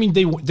 Yeah, I mean,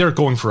 they're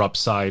going for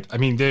upside. I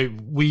mean,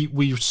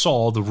 we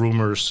saw the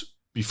rumors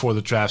before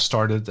the draft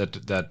started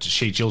that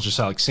Shai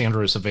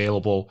Gilgeous-Alexander is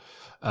available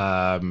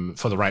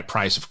for the right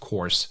price, of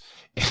course.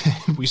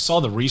 And we saw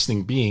the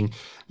reasoning being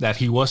that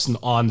he wasn't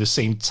on the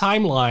same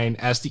timeline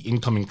as the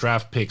incoming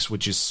draft picks,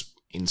 which is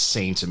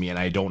insane to me, and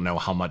I don't know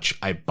how much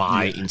I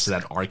buy into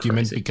that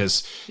argument,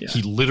 because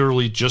he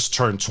literally just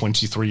turned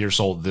 23 years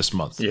old this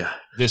month.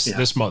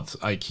 This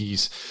month, like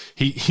he's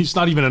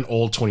not even an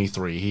old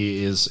 23.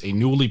 He is a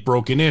newly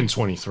broken in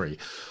 23.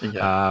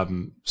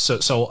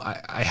 So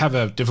I have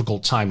a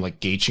difficult time like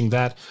gauging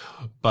that.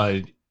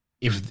 But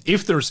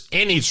if there's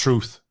any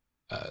truth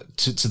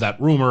to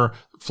that rumor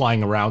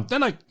flying around,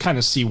 then I kind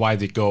of see why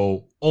they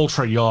go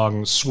ultra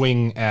young,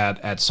 swing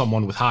at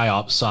someone with high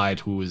upside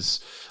who is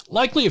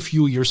likely a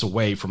few years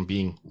away from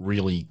being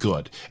really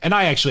good. And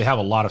I actually have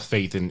a lot of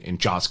faith in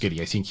Josh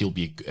Giddey. I think he'll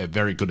be a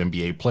very good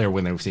NBA player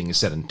when everything is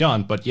said and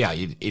done. But yeah,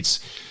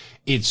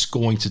 it's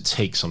going to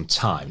take some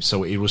time.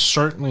 So it was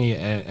certainly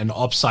an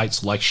upside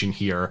selection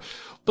here.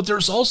 But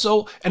there's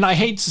also, and I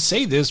hate to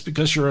say this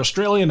because you're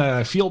Australian and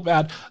I feel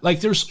bad,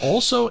 like there's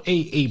also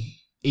a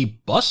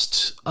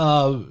bust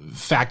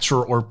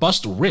factor or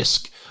bust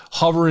risk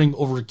hovering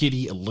over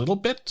Giddey a little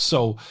bit.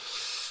 So,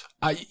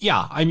 I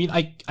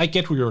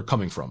get where you're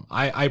coming from.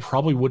 I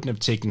probably wouldn't have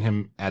taken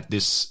him at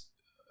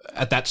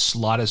that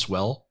slot as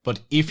well.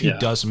 But if he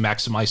does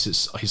maximize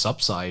his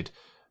upside,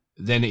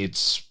 then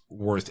it's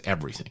worth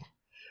everything.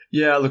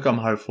 Yeah, look, I'm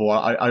hopeful.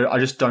 I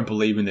just don't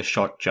believe in the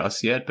shot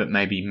just yet, but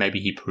maybe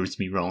he proves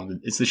me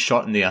wrong. It's the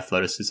shot and the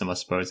athleticism, I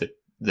suppose,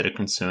 that are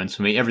concerns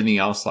for me. Everything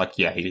else, like,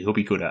 yeah, he'll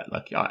be good at.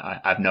 Like, I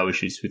have no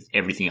issues with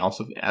everything else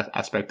of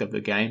aspect of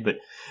the game, but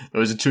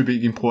those are two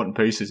big important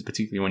pieces,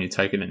 particularly when you're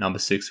taking at number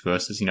 6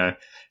 versus, you know,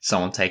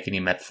 someone taking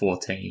him at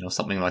 14 or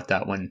something like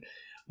that.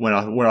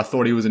 Where I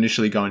thought he was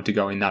initially going to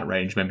go in that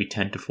range, maybe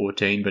 10 to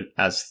 14, but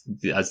as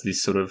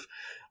this sort of,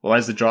 well,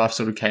 as the draft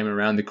sort of came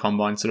around, the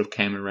combine sort of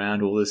came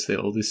around, all this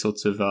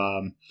sorts of,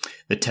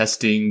 the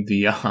testing,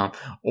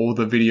 all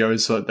the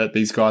videos that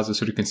these guys are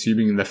sort of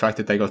consuming, and the fact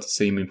that they got to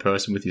see him in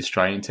person with the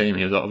Australian team.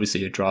 He was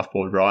obviously a draft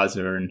board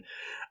riser, and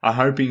I'm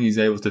hoping he's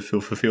able to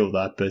fulfill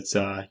that. But,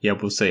 yeah,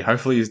 we'll see.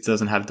 Hopefully he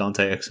doesn't have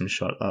Dante Exum's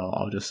shot.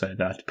 I'll just say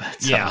that. But,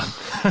 yeah.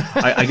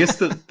 I guess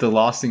the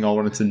last thing I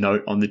wanted to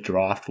note on the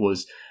draft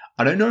was,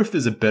 I don't know if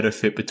there's a better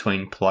fit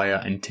between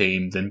player and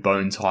team than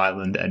Bones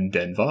Hyland and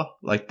Denver.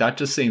 Like, that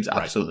just seems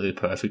absolutely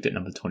perfect at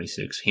number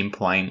 26. Him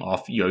playing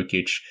off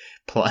Jokic,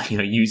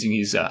 using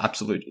his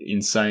absolute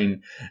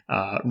insane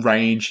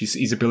range,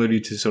 his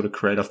ability to sort of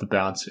create off the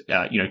bounce,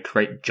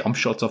 create jump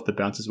shots off the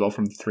bounce as well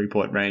from the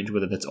 3-point range,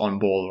 whether that's on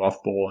ball or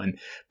off ball, and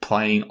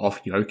playing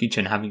off Jokic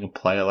and having a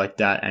player like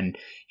that, and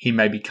he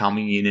may be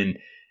coming in and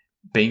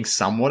being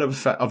somewhat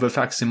of a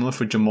facsimile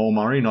for Jamal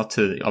Murray, not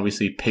to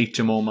obviously peak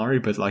Jamal Murray,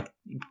 but like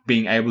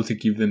being able to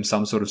give them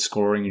some sort of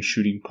scoring and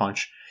shooting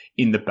punch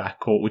in the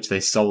backcourt, which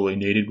they solely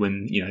needed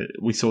when, you know,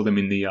 we saw them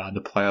in the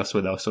playoffs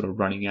where they were sort of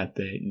running out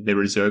their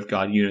reserve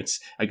guard units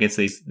against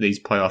these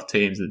playoff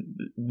teams.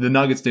 The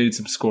Nuggets needed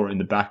some scoring in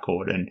the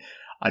backcourt, and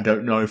I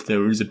don't know if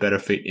there is a better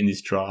fit in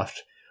this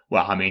draft.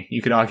 Well, I mean,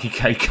 you could argue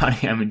Cade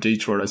Cunningham in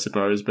Detroit, I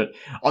suppose, but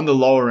on the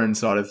lower end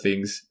side of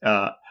things,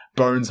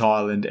 Bones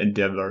Hyland and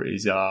Denver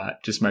is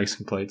just makes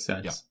complete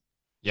sense.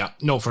 Yeah,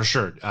 no, for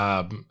sure.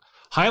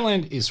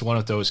 Hyland is one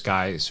of those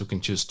guys who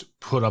can just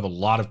put up a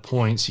lot of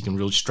points. He can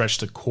really stretch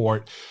the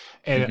court.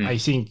 And I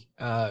think,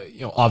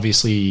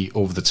 obviously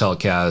over the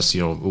telecast,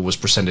 it was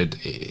presented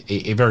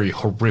a very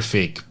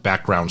horrific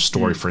background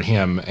story for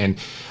him. And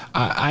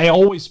I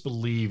always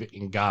believe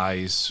in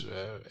guys,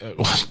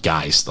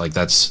 like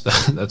that's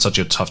such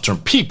a tough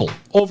term.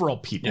 Overall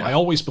people. Yeah. I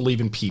always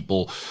believe in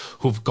people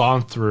who've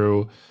gone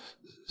through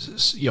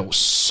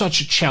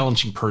such a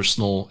challenging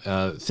personal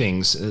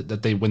things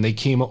that when they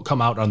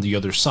come out on the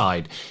other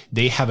side,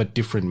 they have a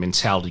different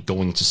mentality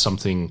going to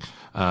something,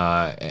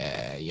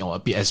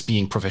 as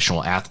being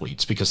professional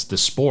athletes, because the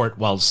sport,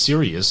 while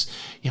serious,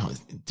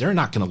 they're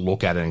not going to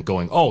look at it and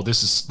going, oh,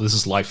 this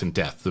is life and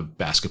death, the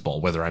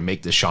basketball, whether I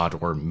make this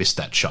shot or miss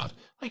that shot.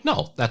 Like,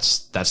 no,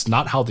 that's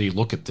not how they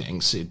look at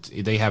things.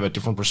 They have a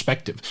different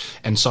perspective.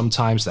 And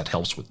sometimes that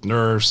helps with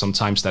nerves.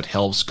 Sometimes that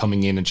helps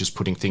coming in and just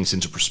putting things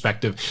into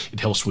perspective. It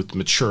helps with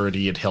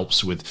maturity. It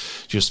helps with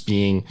just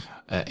being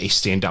a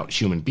standout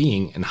human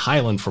being. And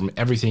Hyland, from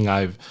everything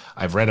I've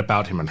read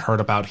about him and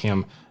heard about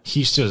him,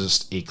 he's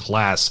just a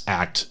class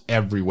act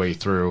every way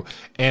through.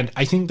 And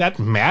I think that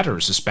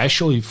matters,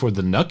 especially for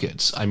the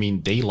Nuggets. I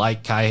mean, they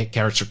like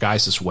character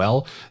guys as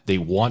well. They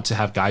want to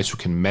have guys who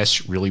can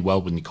mesh really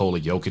well with Nikola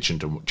Jokic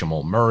and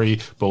Jamal Murray,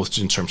 both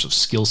in terms of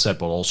skill set,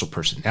 but also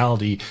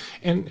personality.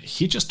 And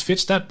he just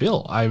fits that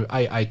bill.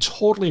 I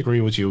totally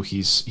agree with you.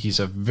 He's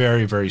a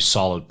very, very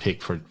solid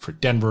pick for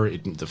Denver.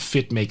 The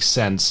fit makes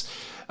sense.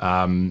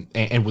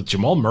 And with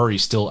Jamal Murray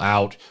still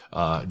out,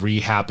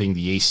 rehabbing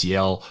the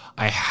ACL,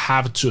 I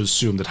have to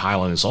assume that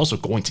Hyland is also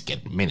going to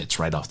get minutes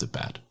right off the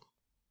bat.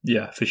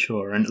 Yeah, for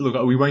sure. And look,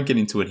 we won't get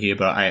into it here,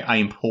 but I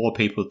implore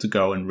people to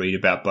go and read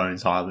about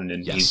Bones Hyland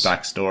and his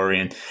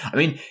backstory. And I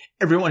mean,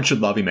 everyone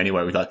should love him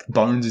anyway. Like,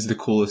 Bones is the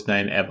coolest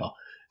name ever.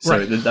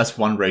 So that's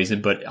one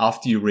reason. But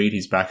after you read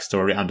his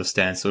backstory,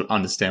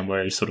 understand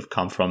where he sort of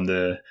come from,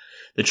 the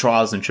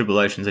trials and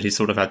tribulations that he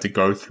sort of had to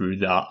go through.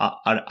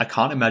 I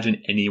can't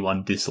imagine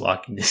anyone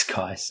disliking this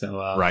guy. So,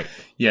 I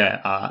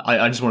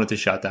just wanted to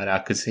shout that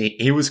out because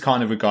he was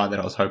kind of a guy that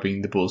I was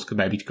hoping the Bulls could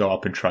maybe go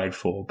up and trade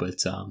for.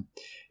 But,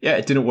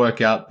 it didn't work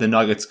out. The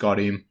Nuggets got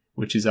him,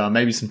 which is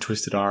maybe some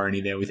twisted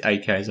irony there with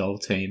AK's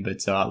old team.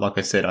 But, like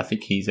I said, I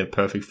think he's a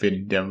perfect fit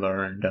in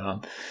Denver. And,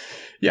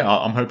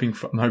 I'm hoping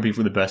for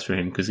the best for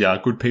him because,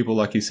 good people,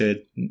 like you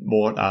said,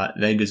 Mort,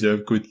 they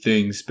deserve good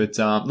things. But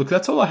look,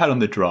 that's all I had on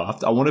the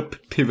draft. I want to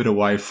pivot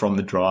away from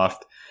the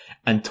draft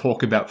and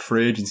talk about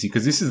free agency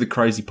because this is the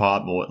crazy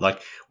part, Mort.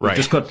 Like, we've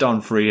just got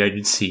done free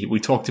agency. We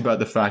talked about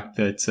the fact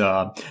that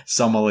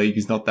Summer League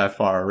is not that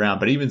far around,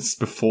 but even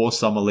before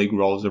Summer League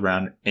rolls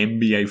around,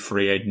 NBA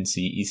free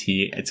agency is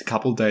here. It's a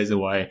couple of days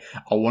away.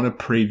 I want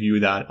to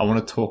preview that. I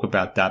want to talk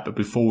about that. But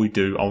before we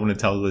do, I want to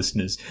tell the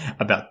listeners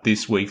about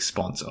this week's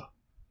sponsor.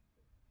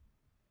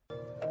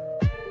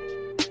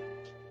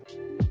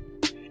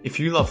 If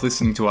you love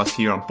listening to us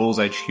here on Bulls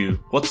HQ,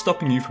 what's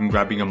stopping you from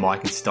grabbing a mic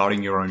and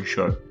starting your own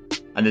show?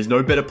 And there's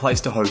no better place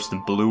to host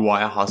than Blue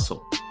Wire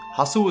Hustle.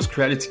 Hustle was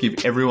created to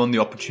give everyone the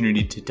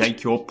opportunity to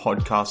take your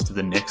podcast to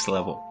the next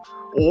level.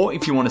 Or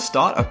if you want to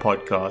start a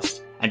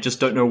podcast and just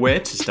don't know where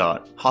to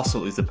start,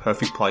 Hustle is the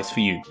perfect place for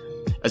you.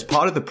 As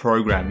part of the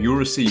program, you'll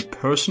receive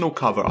personal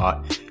cover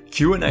art,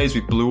 Q&As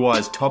with Blue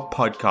Wire's top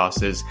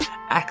podcasters,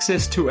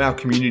 access to our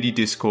community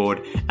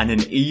Discord, and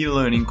an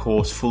e-learning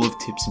course full of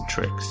tips and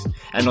tricks.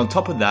 And on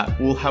top of that,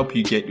 we'll help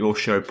you get your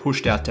show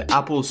pushed out to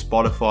Apple,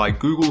 Spotify,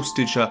 Google,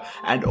 Stitcher,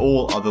 and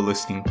all other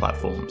listening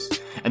platforms.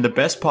 And the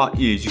best part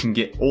is you can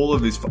get all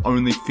of this for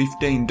only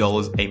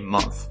 $15 a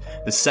month,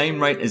 the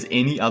same rate as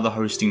any other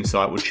hosting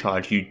site would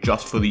charge you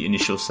just for the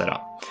initial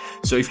setup.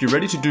 So if you're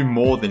ready to do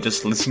more than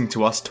just listening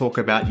to us talk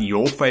about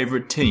your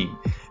favorite team,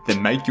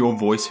 then make your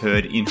voice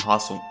heard in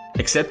Hustle.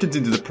 Acceptance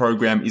into the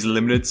program is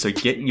limited, so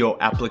get your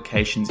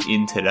applications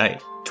in today.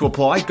 To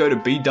apply, go to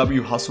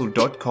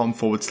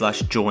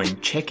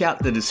bwhustle.com/join. Check out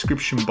the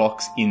description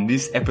box in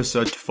this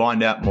episode to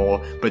find out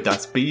more, but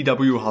that's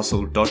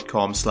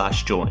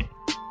bwhustle.com/join.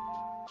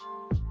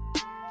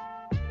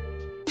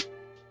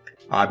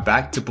 Alright,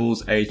 back to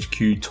Bulls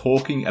HQ,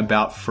 talking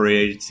about free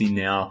agency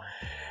now.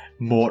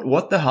 Mort,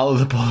 what the hell are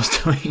the Bulls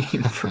doing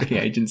in free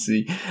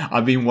agency?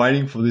 I've been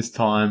waiting for this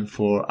time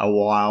for a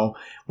while.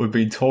 We've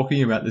been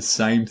talking about the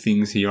same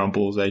things here on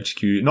Bulls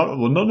HQ. Not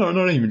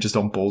even just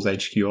on Bulls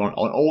HQ,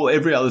 on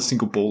every other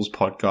single Bulls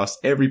podcast,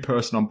 every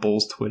person on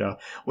Bulls Twitter,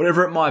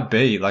 whatever it might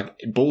be, like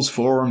Bulls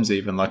forums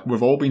even. Like,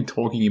 we've all been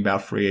talking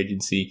about free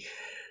agency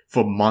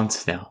for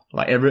months now,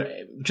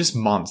 just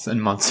months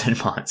and months and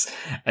months.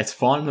 It's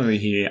finally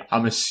here.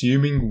 I'm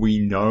assuming we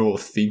know or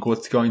think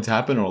what's going to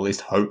happen, or at least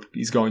hope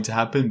is going to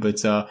happen.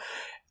 But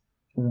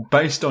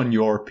based on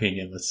your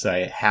opinion, let's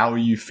say, how are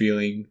you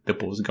feeling the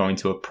Bulls are going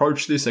to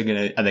approach this? Are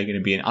they going to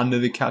be an under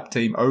the cap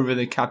team, over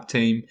the cap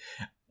team?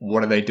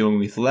 What are they doing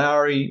with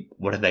Lowry?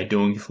 What are they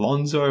doing with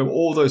Lonzo?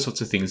 All those sorts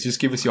of things.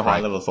 Just give us your high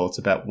level thoughts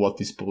about what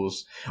this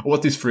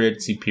free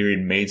agency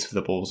period means for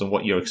the Bulls and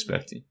what you're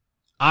expecting.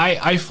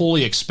 I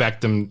fully expect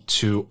them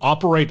to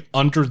operate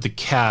under the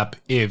cap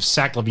if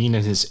Zach LaVine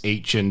and his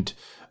agent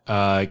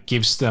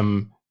gives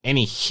them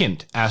any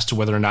hint as to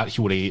whether or not he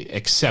would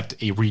accept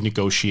a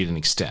renegotiate and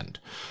extend.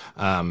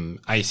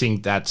 I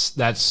think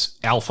that's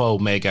alpha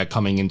omega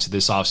coming into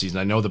this offseason.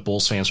 I know the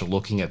Bulls fans are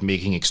looking at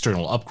making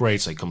external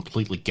upgrades. I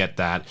completely get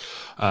that.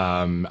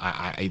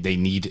 They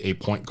need a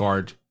point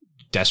guard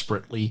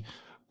desperately.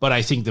 But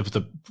I think that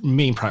the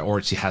main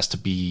priority has to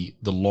be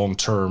the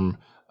long-term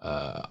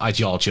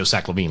ideology of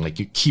Zach LaVine,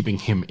 like keeping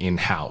him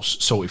in-house.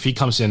 So if he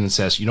comes in and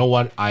says, you know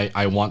what,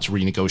 I want to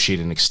renegotiate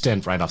and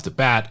extend right off the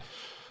bat,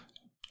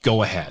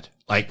 go ahead.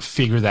 Like,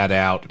 figure that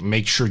out.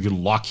 Make sure you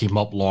lock him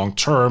up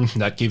long-term.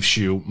 That gives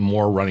you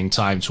more running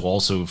time to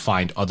also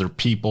find other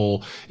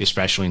people,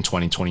 especially in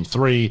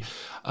 2023.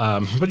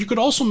 But you could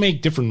also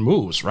make different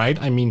moves, right?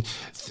 I mean,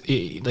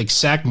 like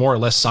Zach more or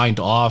less signed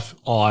off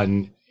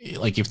on,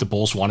 like, if the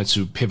Bulls wanted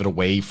to pivot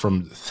away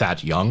from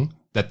Thad Young,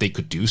 that they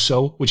could do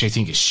so, which I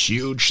think is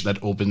huge.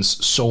 That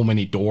opens so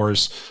many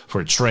doors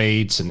for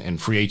trades and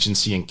free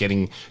agency and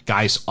getting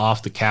guys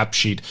off the cap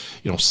sheet.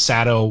 You know,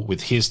 Sato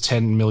with his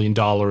 $10 million,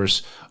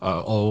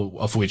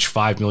 of which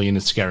 $5 million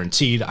is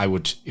guaranteed.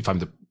 If I'm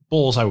the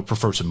Bulls, I would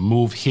prefer to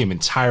move him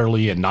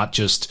entirely and not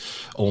just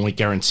only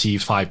guarantee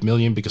 $5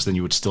 million, because then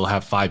you would still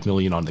have $5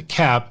 million on the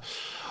cap.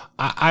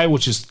 I would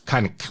just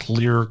kind of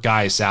clear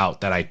guys out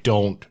that I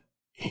don't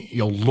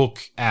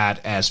look at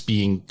as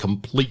being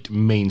complete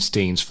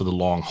mainstays for the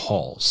long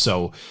haul.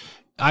 So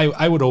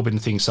I would open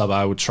things up.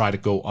 I would try to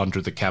go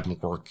under the cap and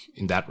work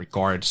in that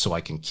regard so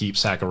I can keep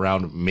Zach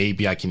around.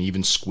 Maybe I can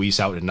even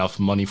squeeze out enough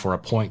money for a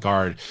point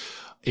guard.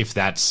 If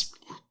that's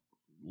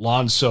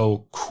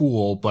Lonzo,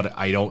 cool, but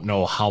I don't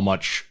know how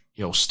much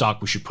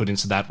stock we should put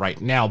into that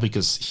right now,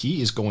 because he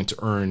is going to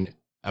earn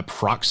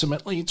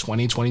approximately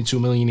 $22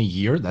 million a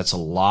year. That's a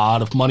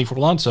lot of money for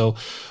Lonzo.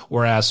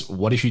 Whereas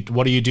what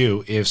do you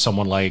do if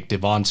someone like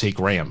Devontae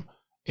Graham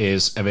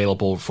is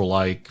available for,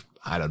 like,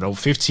 I don't know,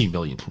 $15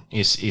 million?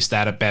 Is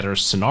that a better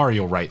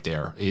scenario right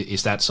there?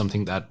 Is that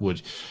something that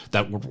would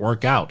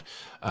work out?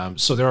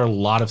 So there are a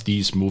lot of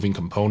these moving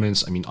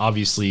components. I mean,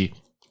 obviously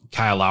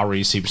Kyle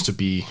Lowry seems to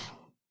be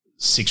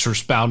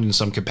Sixers bound in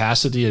some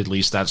capacity. At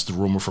least that's the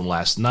rumor from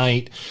last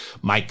night.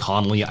 Mike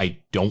Conley, I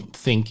don't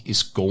think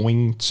is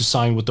going to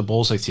sign with the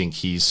Bulls. I think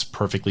he's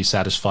perfectly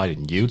satisfied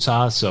in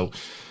Utah. So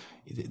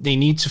they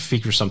need to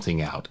figure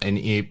something out.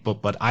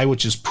 But I would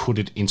just put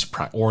it into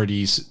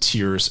priorities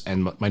tiers.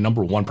 And my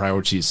number one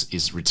priority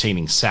is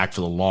retaining Zach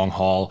for the long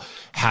haul,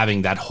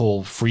 having that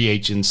whole free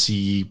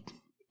agency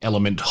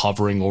element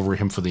hovering over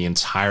him for the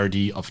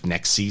entirety of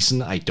next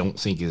season. I don't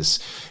think is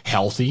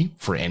healthy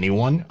for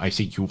anyone. I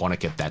think you want to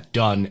get that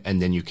done,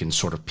 and then you can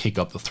sort of pick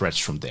up the threats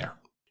from there.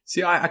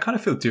 See, I kind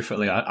of feel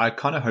differently. I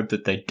kind of hope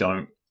that they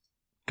don't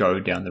go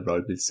down the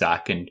road with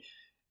Zach. And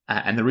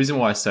the reason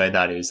why I say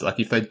that is, like,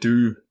 if they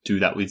do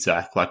that with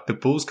Zach, like, the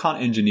Bulls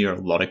can't engineer a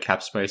lot of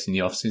cap space in the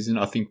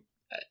offseason. I think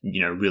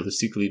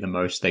realistically, the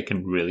most they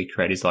can really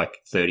create is like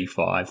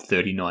 35,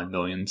 39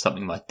 million,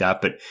 something like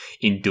that. But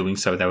in doing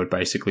so, they would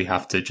basically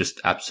have to just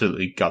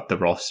absolutely gut the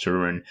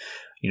roster and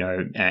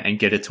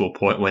get it to a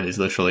point where there's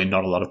literally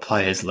not a lot of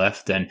players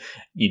left. And,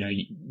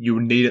 you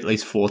would need at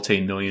least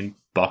 $14 million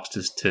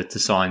to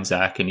sign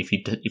Zach. And if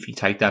you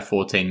take that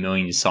 14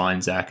 million, you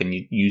sign Zach and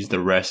you use the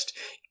rest,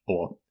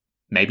 or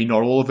maybe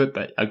not all of it,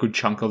 but a good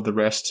chunk of the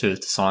rest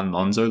to sign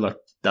Lonzo, like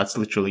that's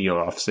literally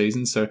your off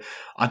season. So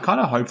I'm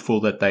kind of hopeful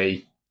that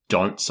they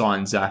don't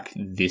sign Zach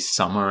this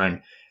summer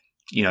and,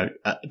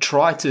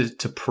 try to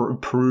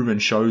prove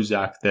and show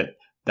Zach that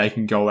they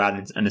can go out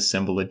and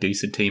assemble a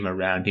decent team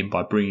around him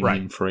by bringing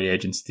in free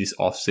agents this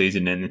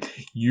offseason and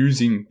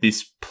using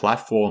this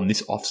platform,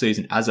 this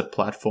offseason as a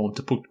platform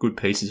to put good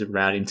pieces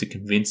around him to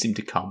convince him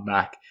to come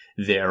back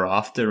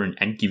thereafter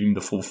and give him the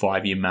full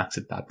 5-year max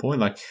at that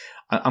point. Like,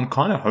 I'm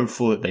kind of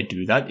hopeful that they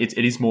do that. It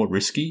is more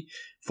risky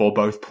for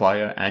both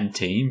player and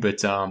team,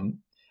 but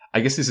I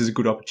guess this is a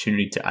good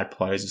opportunity to add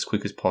players as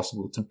quick as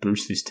possible to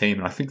boost this team.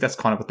 And I think that's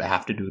kind of what they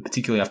have to do,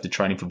 particularly after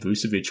training for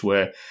Vucevic,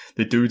 where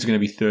the dude's going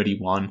to be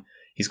 31.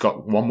 He's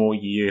got one more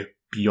year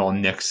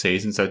beyond next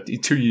season, so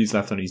 2 years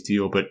left on his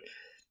deal. But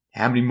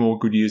how many more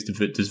good years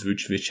does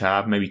Vucevic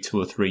have? Maybe 2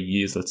 or 3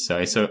 years, let's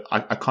say. So I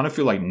kind of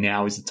feel like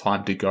now is the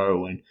time to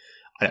go, and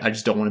I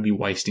just don't want to be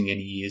wasting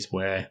any years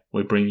where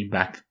we're bringing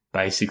back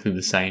basically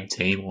the same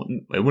team. Or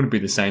it wouldn't be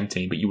the same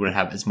team, but you wouldn't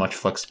have as much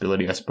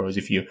flexibility, I suppose,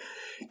 if you're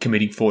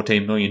committing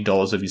 $14 million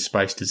of your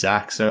space to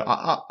Zach. So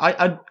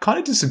I kind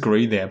of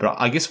disagree there, but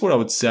I guess what I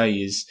would say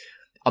is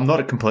I'm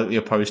not completely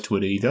opposed to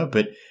it either,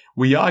 but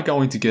we are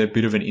going to get a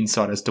bit of an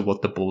insight as to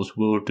what the Bulls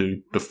will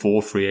do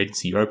before free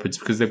agency opens,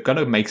 because they've got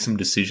to make some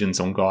decisions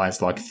on guys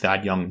like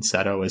Thad Young and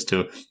Sato as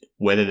to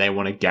whether they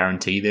want to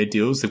guarantee their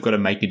deals. They've got to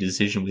make a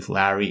decision with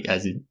Lowry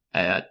as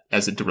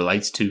it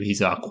relates to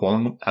his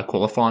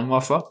qualifying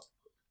offer.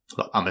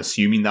 I'm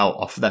assuming they'll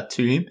offer that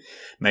to him.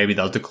 Maybe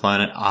they'll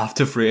decline it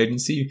after free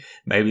agency.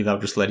 Maybe they'll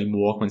just let him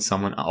walk when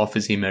someone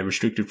offers him a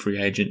restricted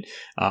free agent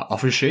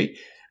offer sheet.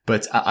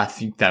 But I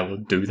think they will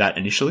do that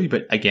initially.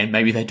 But again,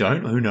 maybe they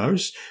don't. Who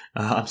knows?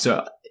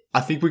 So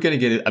I think we're going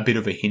to get a bit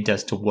of a hint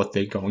as to what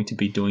they're going to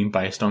be doing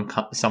based on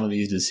some of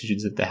these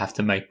decisions that they have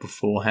to make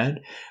beforehand.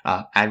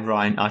 Add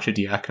Ryan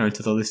Arcidiacono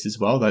to the list as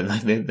well.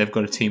 They've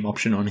got a team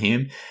option on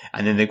him.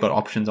 And then they've got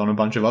options on a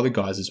bunch of other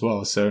guys as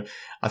well. So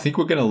I think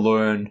we're going to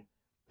learn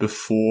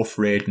before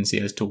free agency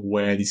as to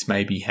where this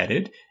may be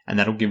headed, and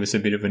that'll give us a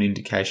bit of an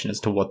indication as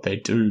to what they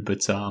do.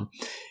 But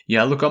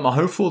look, I'm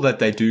hopeful that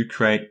they do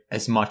create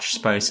as much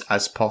space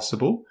as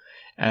possible,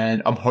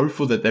 and I'm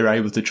hopeful that they're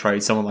able to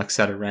trade someone like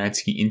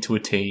Satoransky into a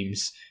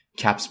team's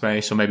cap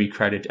space, or maybe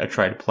create a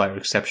trade player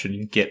exception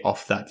and get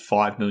off that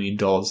 $5 million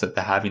that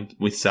they have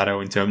with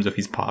Sato in terms of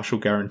his partial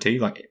guarantee.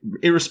 Like,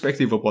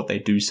 irrespective of what they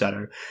do with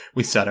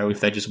Sato, if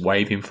they just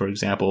waive him, for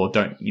example, or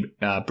don't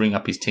bring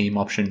up his team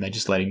option, they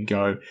just let him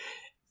go,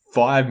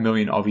 $5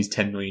 million of his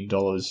 $10 million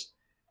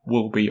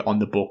will be on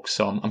the books.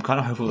 So I'm kind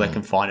of hopeful they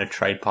can find a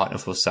trade partner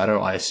for Sato.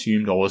 I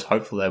assumed or was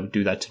hopeful they would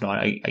do that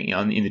tonight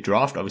in the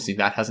draft. Obviously,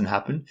 that hasn't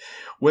happened.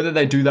 Whether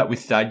they do that with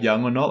Thad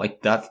Young or not,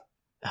 like that,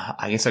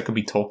 I guess I could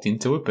be talked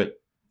into it. But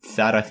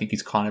Thad, I think,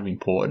 is kind of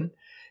important,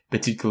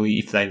 particularly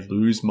if they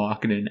lose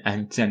Markkanen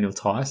and Daniel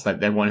Theis.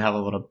 Like, they won't have a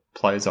lot of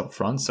players up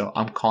front. So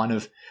I'm kind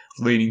of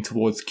leaning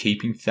towards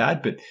keeping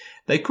Thad, but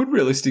they could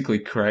realistically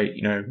create,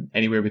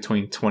 anywhere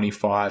between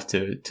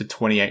 $25 to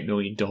 $28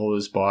 million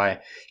by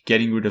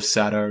getting rid of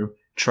Sato,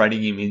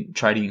 trading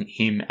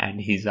him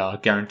and his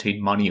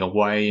guaranteed money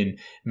away, and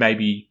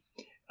maybe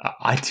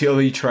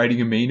ideally trading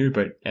Aminu.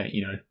 But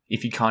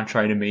if you can't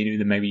trade Aminu,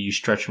 then maybe you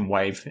stretch and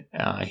waive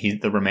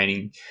the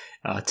remaining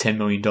 $10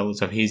 million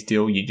of his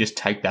deal. You just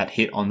take that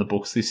hit on the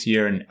books this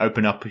year and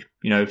open up,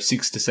 $6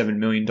 to $7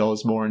 million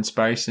more in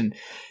space. And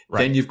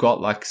then you've got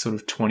like sort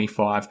of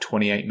 $25,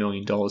 $28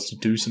 million to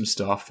do some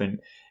stuff. And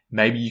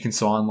maybe you can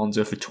sign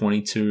Lonzo for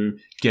 22,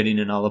 get in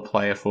another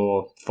player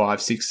for 5,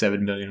 6,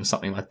 7 million or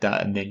something like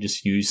that. And then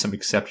just use some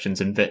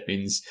exceptions and vet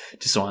mins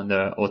to sign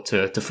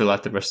to fill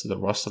out the rest of the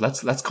roster.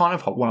 That's kind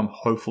of what I'm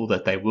hopeful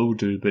that they will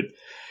do. But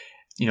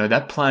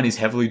that plan is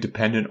heavily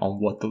dependent on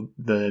what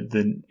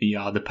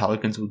the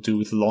Pelicans will do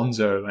with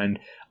Lonzo, and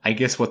I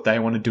guess what they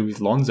want to do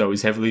with Lonzo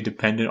is heavily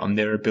dependent on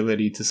their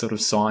ability to sort of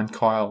sign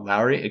Kyle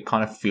Lowry. It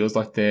kind of feels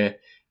like they're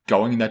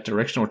going in that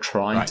direction or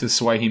trying to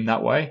sway him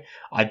that way.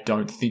 I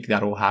don't think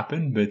that'll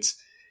happen, but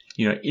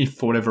if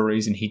for whatever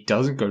reason he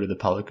doesn't go to the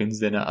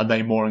Pelicans, then are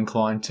they more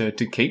inclined to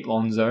keep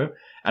Lonzo?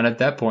 And at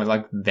that point,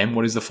 like, then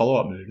what is the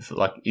follow-up move?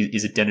 Like,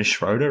 is it Dennis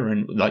Schroeder?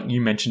 And like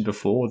you mentioned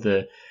before,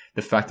 the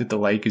fact that the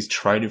Lakers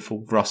traded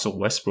for Russell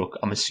Westbrook,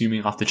 I'm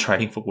assuming after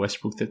trading for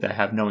Westbrook that they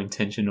have no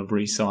intention of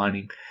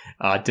re-signing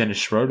Dennis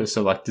Schroeder.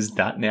 So, like, does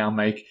that now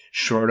make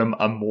Schroeder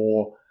a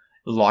more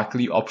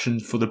likely option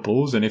for the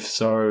Bulls? And if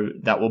so,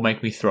 that will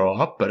make me throw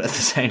up. But at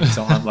the same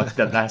time, like,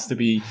 that has to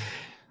be,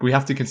 we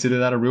have to consider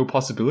that a real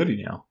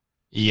possibility now.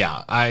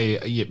 Yeah,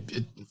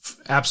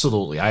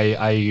 absolutely.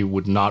 I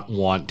would not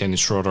want Dennis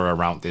Schroeder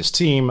around this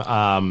team.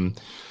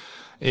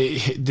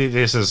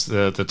 This is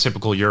the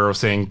typical Euro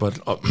thing, but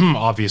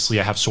obviously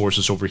I have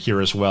sources over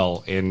here as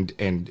well,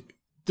 and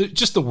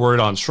just the word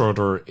on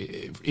Schroeder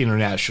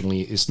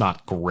internationally is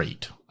not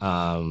great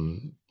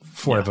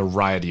for a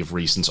variety of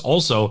reasons.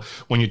 Also,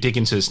 when you dig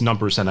into his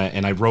numbers, and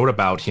I wrote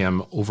about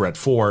him over at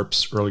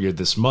Forbes earlier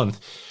this month,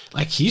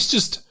 like he's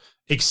just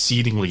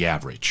exceedingly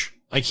average.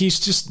 Like he's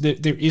just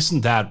there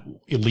isn't that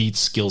elite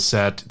skill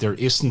set. There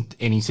isn't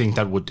anything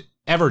that would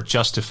ever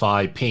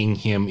justify paying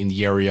him in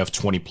the area of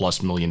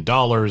 $20+ million,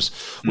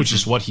 which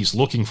is what he's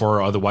looking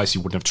for. Otherwise, he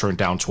wouldn't have turned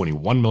down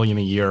 $21 million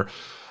a year.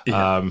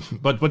 Yeah.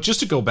 But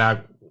just to go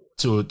back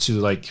to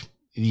like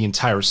the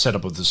entire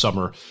setup of the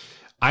summer,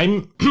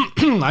 I'm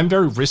I'm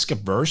very risk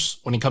averse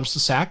when it comes to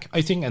Zach,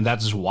 I think, and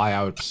that is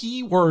why if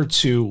he were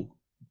to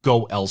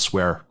go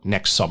elsewhere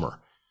next summer,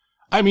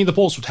 I mean, the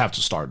Bulls would have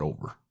to start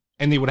over,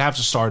 and they would have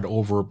to start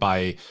over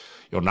by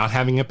not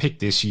having a pick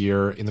this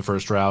year in the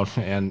first round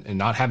and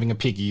not having a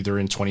pick either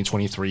in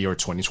 2023 or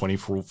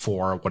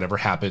 2024, whatever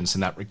happens in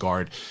that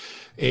regard.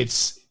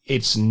 It's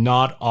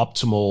not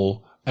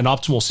an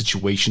optimal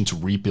situation to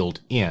rebuild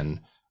in,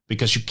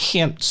 because you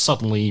can't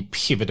suddenly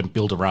pivot and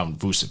build around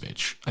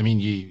Vucevic. I mean,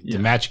 the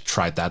Magic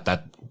tried that.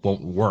 That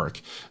won't work.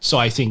 So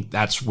I think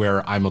that's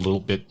where I'm a little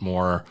bit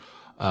more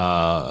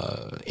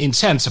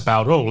intense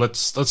about,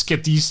 let's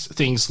get these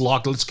things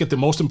locked. Let's get the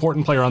most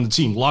important player on the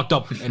team locked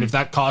up. And if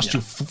that costs you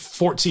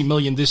 $14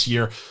 million this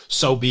year,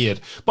 so be it.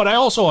 But I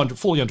also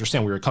fully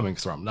understand where you're coming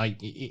from. Like,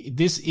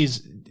 this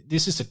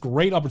is a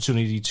great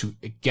opportunity to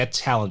get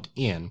talent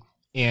in.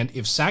 And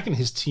if Zach and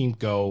his team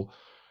go,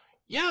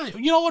 yeah,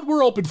 you know what,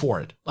 we're open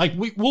for it. Like,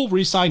 we'll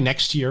re-sign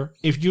next year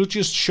if you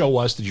just show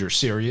us that you're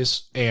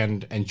serious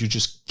and you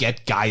just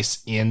get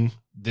guys in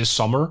this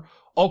summer.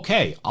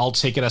 Okay, I'll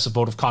take it as a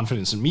vote of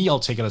confidence in me. I'll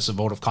take it as a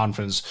vote of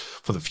confidence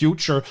for the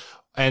future.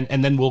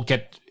 And then we'll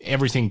get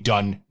everything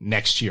done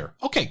next year.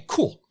 Okay,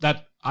 cool.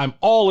 That I'm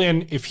all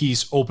in if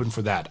he's open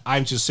for that.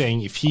 I'm just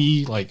saying, if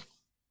he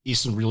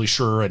isn't really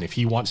sure and if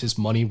he wants his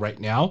money right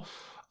now,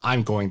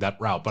 I'm going that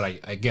route. But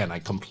I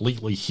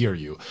completely hear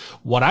you.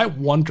 What I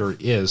wonder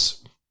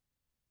is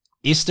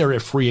there a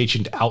free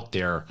agent out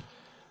there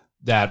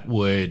that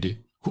would,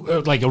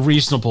 like a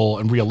reasonable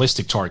and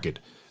realistic target,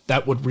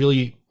 that would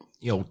really,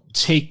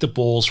 take the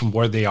Bulls from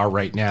where they are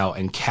right now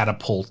and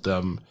catapult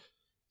them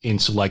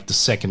into like the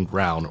second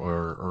round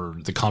or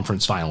the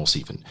conference finals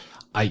even?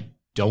 I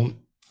don't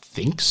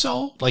think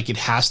so. Like, it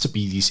has to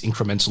be these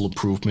incremental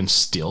improvements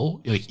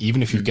still. Like,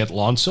 even if you get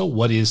Lonzo,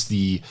 what is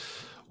the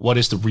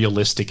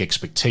realistic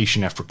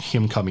expectation after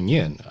him coming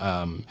in?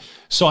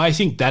 So I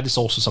think that is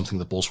also something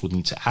the Bulls would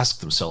need to ask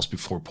themselves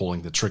before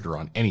pulling the trigger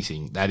on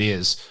anything. That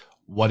is,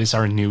 what is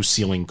our new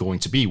ceiling going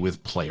to be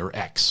with player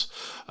X?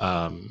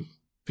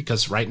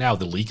 Because right now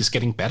the league is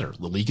getting better.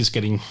 The league is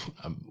getting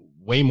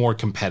way more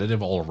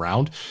competitive all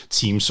around.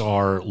 Teams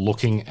are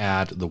looking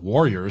at the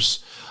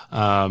Warriors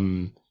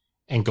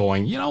and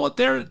going, you know what,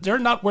 they're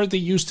not where they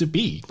used to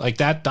be. Like,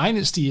 that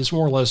dynasty is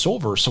more or less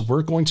over, so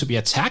we're going to be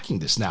attacking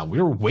this now.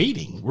 We're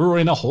waiting. We're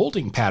in a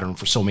holding pattern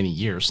for so many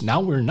years.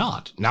 Now we're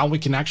not. Now we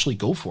can actually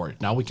go for it.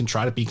 Now we can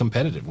try to be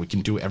competitive. We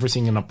can do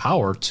everything in our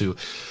power to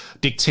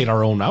dictate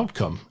our own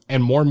outcome.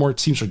 And more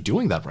teams are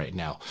doing that right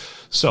now.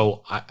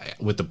 So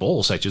with the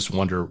Bulls, I just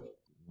wonder,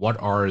 what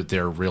are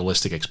their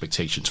realistic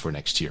expectations for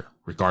next year,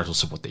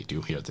 regardless of what they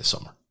do here this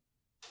summer?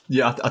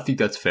 Yeah, I think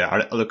that's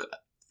fair. Look,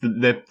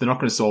 they're not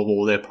going to solve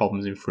all their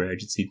problems in free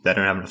agency. They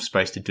don't have enough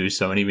space to do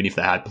so. And even if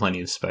they had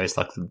plenty of space,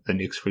 like the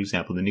Knicks, for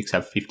example, the Knicks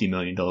have $50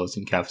 million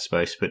in cap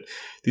space, but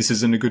this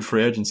isn't a good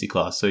free agency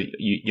class. So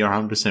you're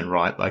 100%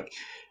 right. Like,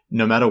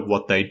 no matter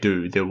what they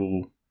do,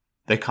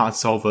 they can't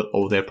solve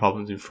all their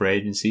problems in free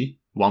agency.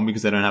 One,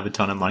 because they don't have a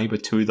ton of money,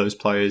 but two, those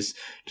players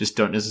just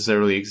don't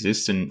necessarily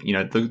exist. And,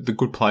 the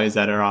good players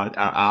that are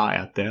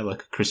out there,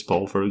 like Chris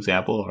Paul, for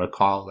example, or a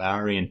Kyle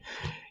Lowry, and,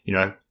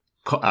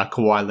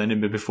 Kawhi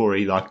Leonard before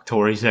he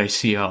tore his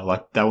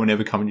ACL, they were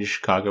never coming to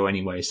Chicago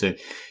anyway. So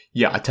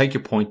yeah, I take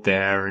your point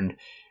there. And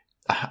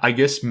I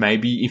guess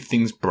maybe if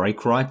things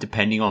break right,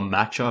 depending on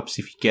matchups,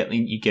 if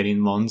you get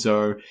in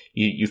Lonzo,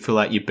 you fill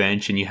out your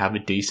bench and you have a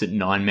decent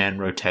 9-man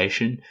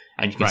rotation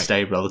and you can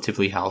stay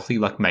relatively healthy,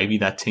 maybe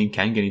that team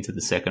can get into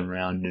the second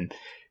round and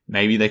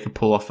maybe they could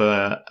pull off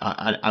an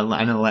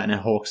Atlanta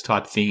Hawks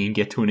type thing and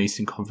get to an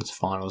Eastern Conference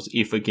Finals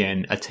if,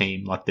 again, a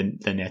team like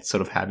the Nets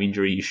sort of have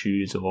injury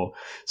issues or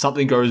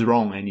something goes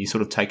wrong and you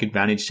sort of take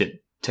advantage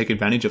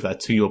of that.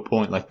 To your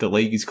point, the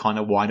league is kind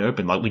of wide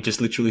open. We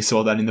just literally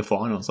saw that in the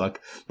finals.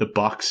 The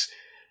Bucks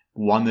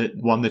won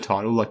the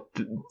title.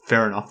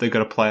 Fair enough, they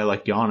got a player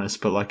like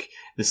Giannis, but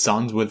the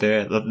Suns were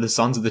there. The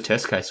Suns are the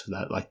test case for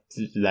that.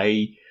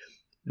 They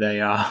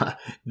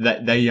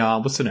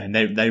what's the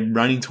name? They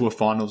ran into a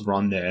finals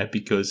run there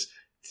because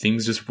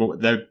things just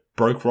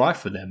broke right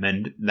for them,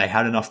 and they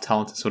had enough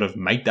talent to sort of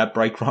make that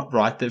break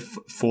right there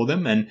for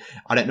them. And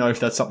I don't know if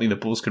that's something the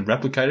Bulls can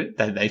replicate.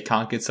 They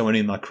can't get someone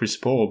in like Chris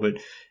Paul, but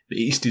the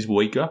East is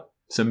weaker,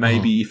 So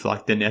maybe if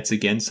like the Nets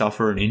again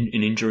suffer an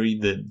injury,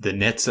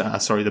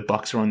 the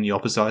Bucks are on the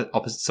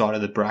opposite side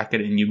of the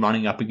bracket, and you're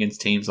running up against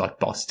teams like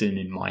Boston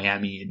and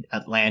Miami and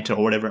Atlanta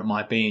or whatever it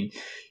might be, and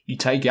you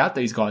take out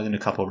these guys in a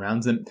couple of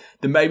rounds, then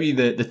maybe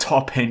the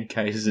top end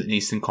cases in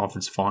Eastern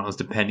Conference Finals,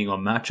 depending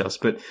on matchups.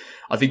 But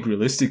I think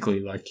realistically,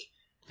 like,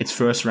 it's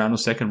first round or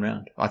second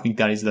round. I think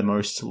that is the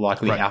most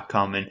likely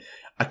outcome, and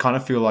I kind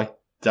of feel like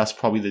that's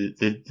probably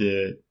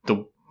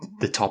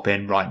the top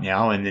end right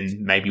now, and then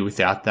maybe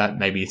without that,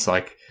 maybe it's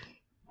like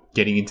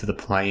getting into the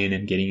play-in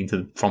and getting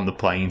from the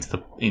play into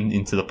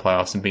the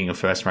playoffs and being a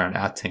first round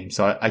out team.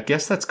 So I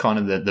guess that's kind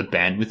of the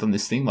bandwidth on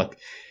this thing. Like,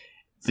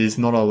 there's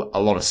not a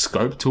lot of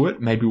scope to it.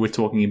 Maybe we're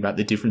talking about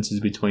the differences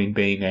between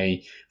being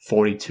a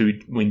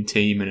 42 win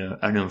team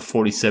and a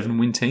 47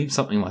 win team,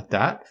 something like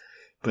that.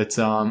 But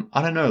I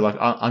don't know. Like,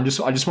 I just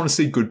want to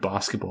see good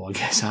basketball, I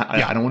guess.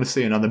 I don't want to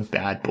see another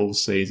bad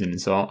Bulls season.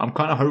 So I'm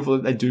kind of hopeful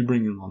that they do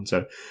bring him on.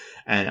 So,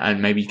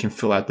 and maybe you can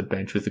fill out the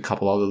bench with a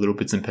couple other little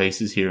bits and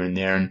pieces here and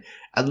there, and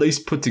at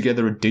least put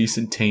together a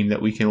decent team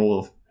that we can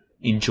all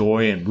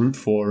enjoy and root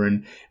for.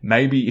 And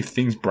maybe if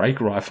things break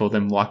right for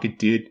them, like it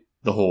did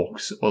the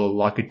Hawks or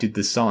like it did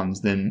the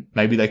Suns, then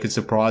maybe they could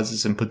surprise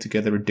us and put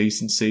together a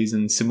decent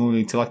season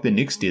similarly to like the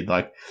Knicks did.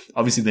 Like,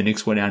 obviously the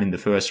Knicks went out in the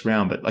first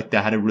round, but like they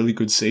had a really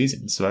good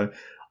season. So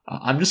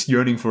I'm just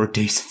yearning for a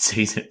decent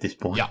season at this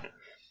point. Yeah.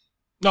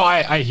 No,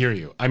 I hear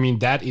you. I mean,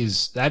 that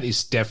is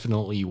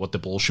definitely what the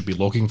Bulls should be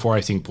looking for.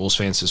 I think Bulls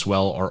fans as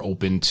well are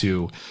open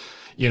to,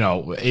 you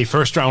know, a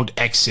first round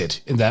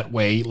exit in that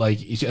way,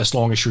 like as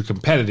long as you're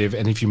competitive.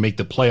 And if you make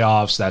the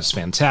playoffs, that's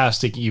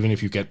fantastic. Even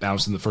if you get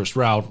bounced in the first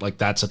round, like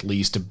that's at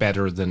least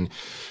better than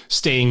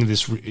staying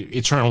this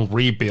eternal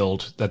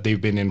rebuild that they've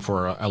been in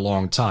for a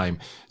long time.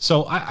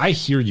 So I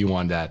hear you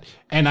on that.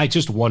 And I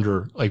just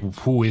wonder, like,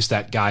 who is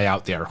that guy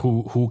out there?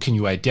 Who can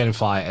you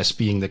identify as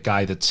being the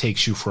guy that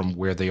takes you from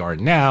where they are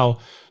now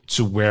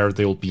to where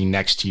they'll be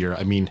next year?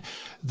 I mean,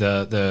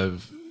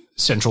 the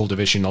Central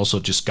Division also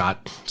just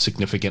got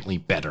significantly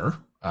better.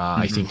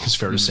 I think it's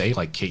fair to say,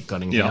 like Kate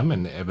Cunningham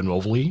and Evan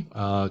Mobley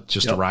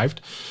just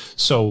arrived.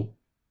 So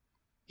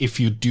if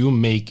you do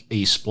make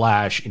a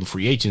splash in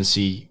free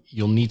agency,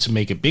 you'll need to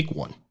make a big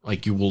one.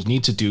 Like, you will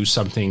need to do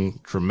something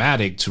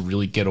dramatic to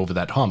really get over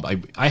that hump.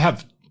 I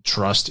have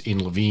trust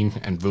in Levine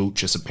and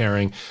Vooch as a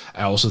pairing.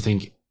 I also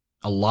think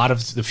a lot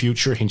of the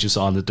future hinges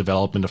on the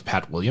development of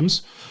Pat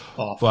Williams.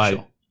 But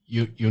sure,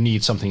 you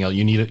need something else.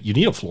 You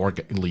need a floor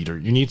leader.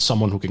 You need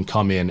someone who can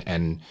come in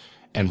and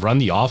run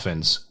the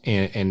offense.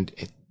 And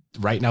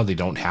right now they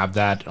don't have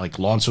that. Like,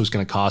 Lonzo's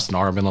going to cost an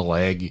arm and a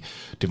leg.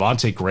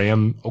 Devontae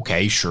Graham,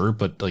 okay, sure,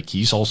 but like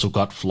he's also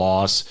got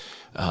flaws.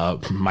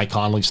 Mike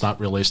Conley's not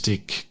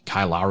realistic.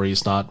 Kyle Lowry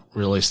is not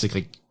realistic.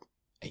 Like,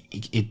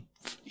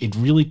 it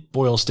really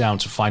boils down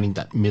to finding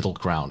that middle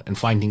ground and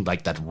finding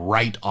like that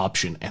right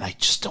option. And I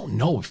just don't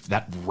know if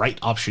that right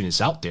option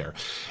is out there.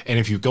 And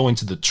if you go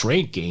into the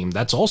trade game,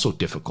 that's also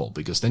difficult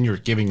because then you're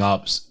giving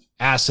up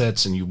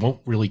assets and you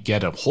won't really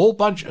get a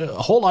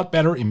whole lot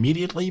better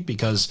immediately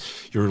because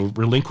you're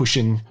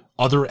relinquishing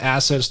other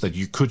assets that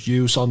you could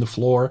use on the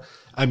floor.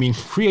 I mean,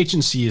 free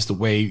agency is the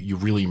way you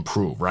really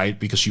improve, right?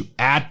 Because you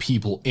add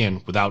people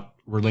in without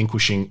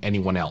relinquishing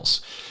anyone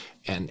else.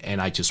 And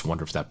I just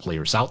wonder if that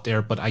player's out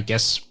there, but I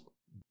guess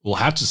we'll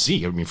have to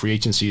see. I mean, free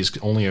agency is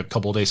only a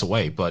couple of days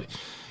away, but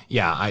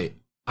yeah,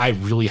 I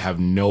really have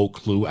no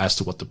clue as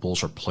to what the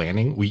Bulls are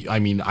planning.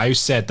 I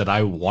said that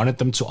I wanted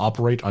them to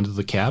operate under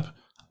the cap.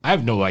 I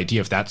have no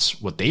idea if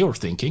that's what they were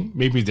thinking.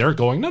 Maybe they're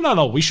going,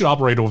 no, we should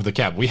operate over the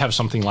cap. We have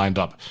something lined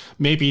up.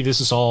 Maybe this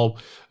is all,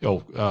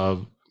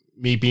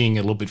 me being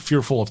a little bit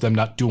fearful of them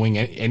not doing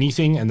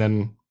anything, and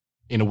then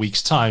in a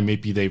week's time,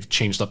 maybe they've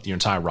changed up the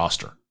entire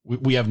roster.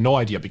 We have no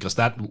idea because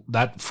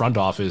that front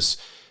office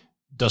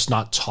does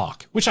not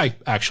talk, which I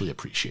actually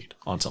appreciate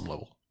on some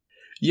level.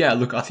 Yeah,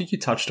 look, I think you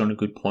touched on a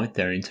good point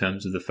there in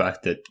terms of the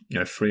fact that,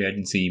 free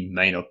agency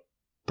may not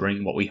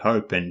bring what we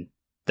hope, and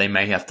they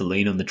may have to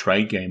lean on the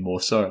trade game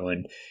more so.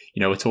 And,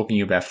 we're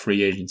talking about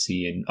free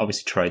agency, and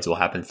obviously trades will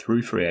happen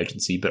through free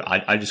agency, but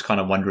I just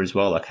kind of wonder as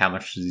well, like, how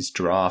much does this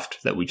draft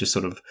that we just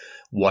sort of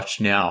watch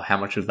now, how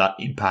much of that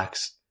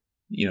impacts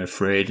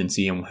free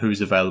agency and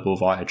who's available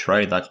via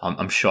trade? Like,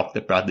 I'm shocked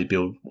that Bradley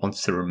Beal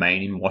wants to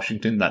remain in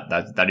Washington.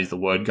 That is the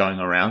word going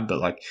around, but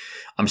like,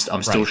 I'm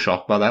still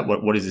shocked by that.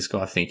 What is this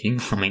guy thinking?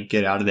 I mean,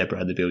 get out of there,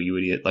 Bradley Beal, you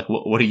idiot. Like,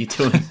 what are you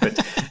doing?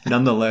 But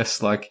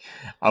nonetheless, like,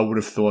 I would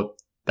have thought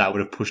that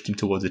would have pushed him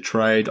towards a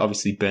trade.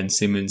 Obviously, Ben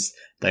Simmons,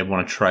 they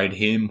want to trade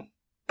him.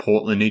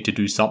 Portland need to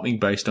do something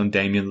based on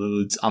Damian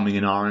Lillard's umming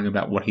and ahhing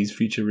about what his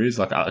future is.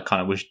 Like, I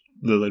kind of wish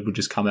Lillard would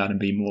just come out and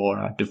be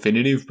more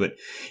definitive, but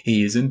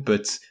he isn't.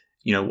 But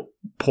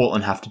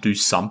Portland have to do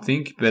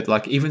something. But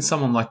like, even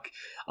someone like,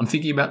 I'm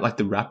thinking about like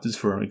the Raptors,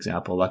 for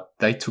example. Like,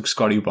 they took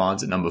Scotty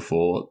Barnes at number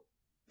 4.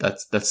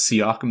 That's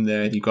Siakam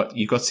there. You've got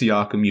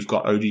Siakam, you've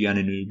got OG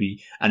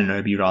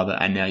Anunoby rather,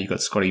 and now you've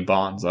got Scotty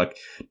Barnes. Like,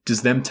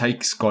 does them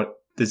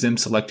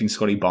selecting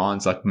Scotty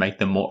Barnes like make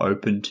them more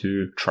open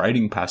to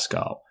trading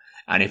Pascal?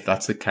 And if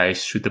that's the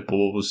case, should the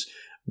Bulls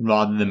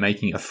rather than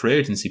making a free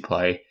agency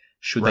play,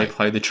 should Right. they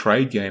play the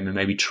trade game and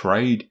maybe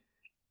trade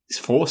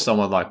for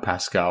someone like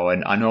Pascal?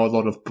 And I know a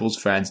lot of Bulls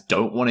fans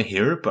don't want to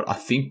hear it, but I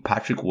think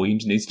Patrick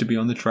Williams needs to be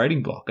on the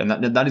trading block. And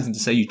that isn't to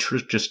say you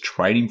just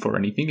trade him for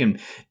anything. And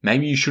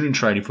maybe you shouldn't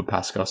trade him for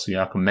Pascal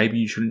Siakam. Maybe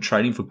you shouldn't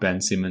trade him for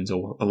Ben Simmons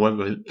or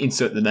whoever,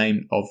 insert the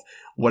name of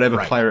whatever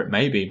Right. player it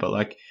may be. But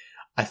like,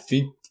 I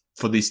think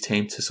for this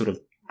team to sort of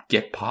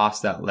get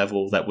past that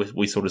level that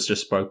we sort of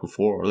just spoke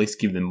before, or at least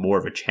give them more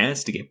of a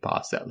chance to get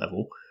past that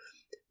level,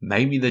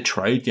 maybe the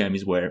trade game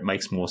is where it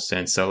makes more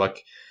sense. So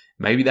like,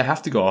 maybe they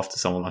have to go after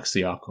someone like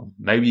Siakam.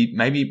 Maybe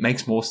it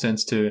makes more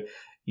sense to,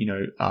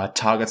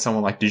 target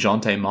someone like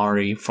DeJounte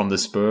Murray from the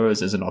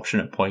Spurs as an option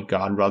at point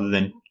guard rather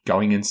than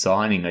going and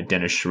signing a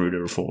Dennis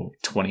Schroeder for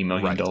 $20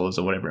 million or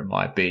whatever it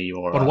might be.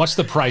 But what's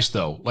the price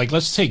though? Like,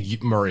 let's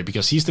take Murray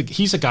because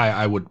he's a guy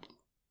I would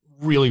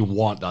really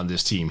want on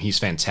this team. He's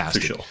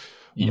fantastic. For sure.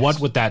 Yes. What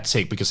would that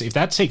take? Because if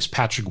that takes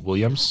Patrick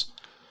Williams,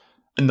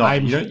 no,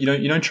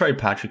 you don't trade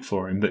Patrick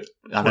for him, but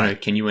I don't know.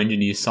 Can you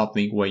engineer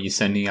something where you're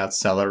sending out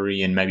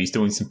salary and maybe he's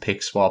doing some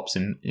pick swaps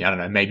and I don't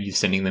know, maybe you're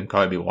sending them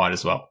Kobe White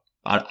as well.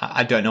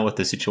 I don't know what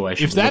the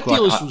situation. If that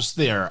deal was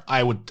there,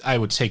 I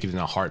would take it in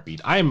a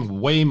heartbeat. I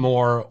am way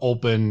more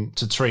open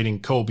to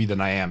trading Kobe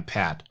than I am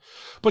Pat.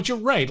 But you're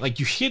right. Like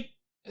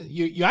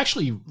you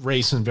actually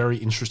raise a very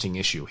interesting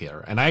issue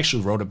here. And I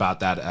actually wrote about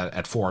that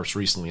at Forbes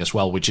recently as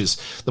well, which is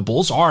the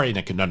Bulls are in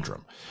a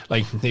conundrum.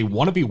 Like, they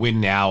want to be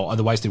win now.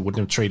 Otherwise, they wouldn't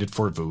have traded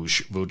for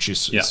Vooch. Vooch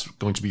is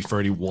going to be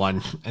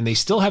 31. And they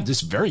still have this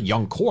very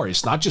young core.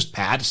 It's not just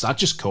Pat. It's not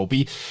just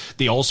Kobe.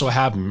 They also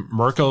have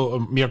Marko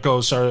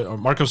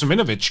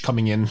Zeminovic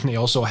coming in. They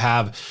also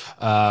have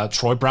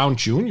Troy Brown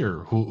Jr.,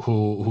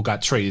 who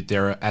got traded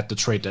there at the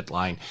trade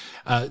deadline.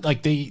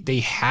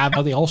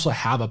 They also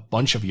have a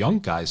bunch of young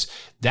guys.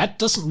 That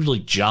doesn't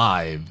really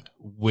jive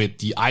with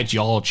the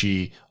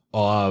ideology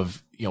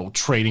of,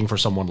 trading for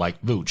someone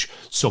like Vooch.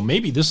 So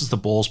maybe this is the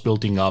Bulls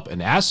building up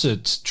an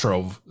asset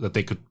trove that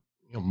they could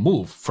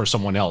move for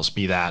someone else,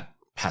 be that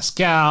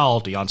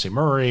Pascal, Dejounte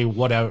Murray,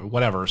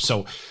 whatever.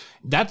 So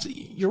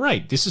you're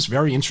right. This is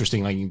very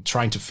interesting. Like,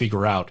 trying to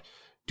figure out,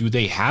 do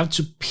they have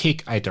to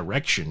pick a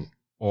direction,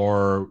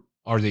 or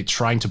are they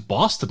trying to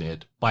Boston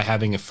it by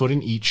having a foot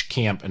in each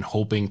camp and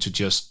hoping to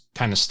just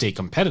kind of stay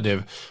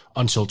competitive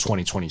until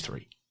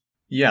 2023?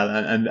 Yeah,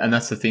 and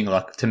that's the thing.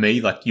 Like, to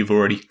me, like, you've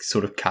already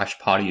sort of cashed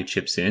part of your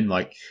chips in.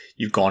 Like,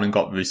 you've gone and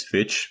got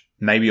Vucevic.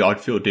 Maybe I'd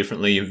feel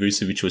differently if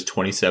Vucevic was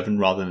 27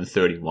 rather than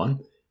 31.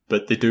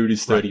 But the dude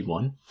is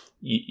 31.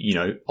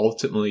 Right.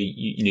 Ultimately,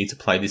 you need to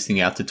play this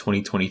thing out to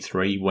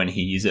 2023 when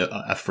he is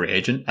a free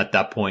agent. At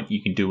that point,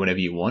 you can do whatever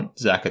you want.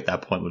 Zach at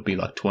that point would be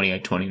like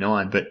 28,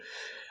 29. But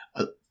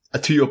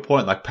to your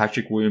point, like,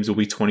 Patrick Williams will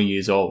be 20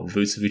 years old.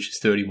 Vucevic is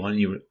 31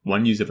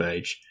 years of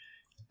age.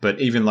 But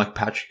even like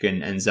Patrick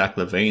and Zach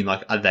LaVine,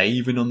 like, are they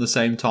even on the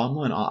same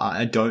timeline?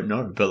 I don't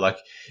know. But like,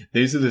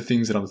 these are the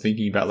things that I'm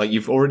thinking about. Like,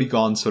 you've already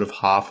gone sort of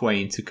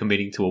halfway into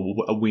committing to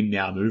a win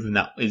now move.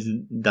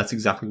 And that's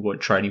exactly what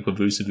trading for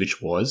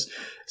Vucevic was.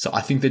 So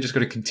I think they're just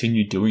going to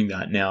continue doing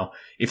that. Now,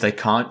 if they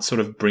can't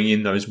sort of bring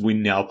in those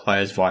win now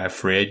players via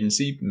free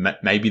agency,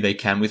 maybe they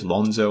can with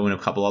Lonzo and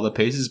a couple other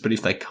pieces. But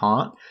if they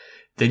can't,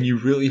 then you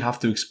really have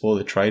to explore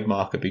the trade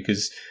market,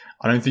 because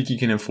I don't think you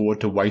can afford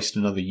to waste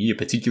another year,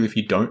 particularly if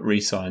you don't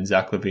re-sign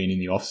Zach LaVine in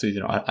the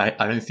offseason. I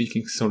don't think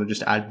you can sort of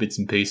just add bits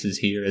and pieces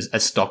here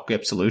as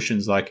stopgap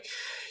solutions. Like,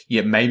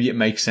 yeah, maybe it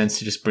makes sense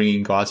to just bring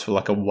in guys for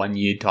like a 1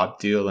 year type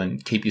deal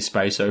and keep your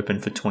space open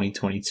for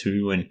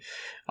 2022. And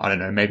I don't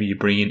know, maybe you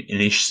bring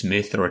in Ish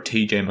Smith or a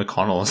TJ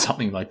McConnell or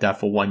something like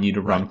that for 1 year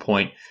to run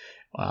point,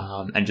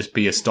 and just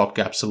be a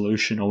stopgap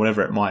solution or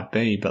whatever it might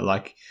be. But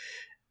like,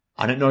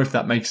 I don't know if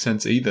that makes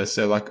sense either.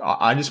 So like,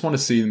 I just want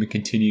to see them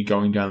continue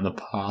going down the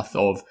path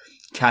of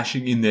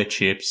cashing in their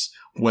chips,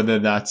 whether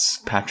that's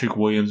Patrick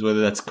Williams, whether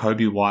that's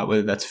Kobe White,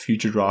 whether that's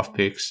future draft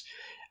picks,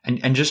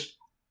 and just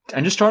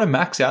try to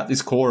max out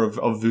this core of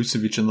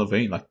Vucevic and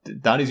LaVine. Like,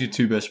 that is your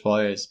two best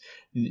players.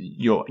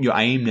 Your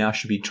aim now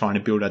should be trying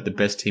to build out the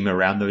best team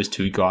around those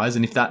two guys.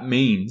 And if that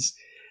means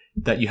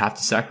that you have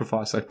to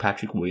sacrifice like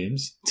Patrick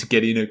Williams to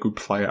get in a good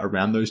player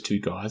around those two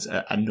guys,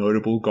 a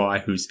notable guy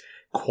who's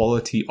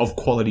quality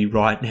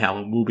right now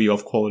and will be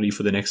of quality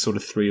for the next sort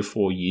of 3 or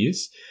 4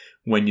 years,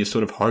 when you're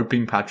sort of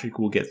hoping Patrick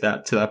will get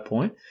that to that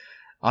point.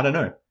 I don't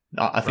know.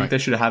 I think they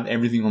should have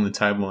everything on the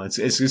table.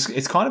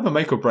 It's kind of a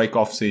make or break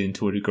off season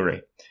to a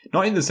degree.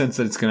 Not in the sense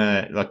that it's going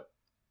to like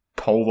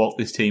pole vault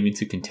this team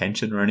into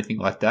contention or anything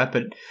like that,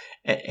 but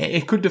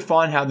it could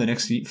define how the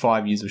next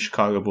 5 years of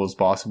Chicago Bulls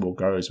basketball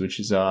goes, which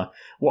is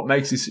what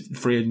makes this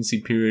free agency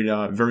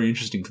period very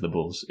interesting for the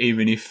Bulls,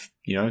 even if,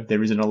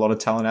 there isn't a lot of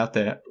talent out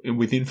there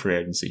within free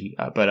agency.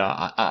 But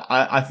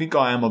I think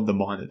I am of the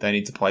mind that they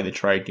need to play the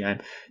trade game.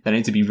 They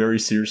need to be very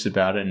serious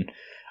about it. And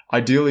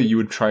ideally, you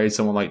would trade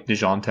someone like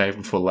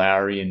DeJounte for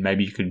Lowry, and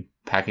maybe you could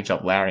package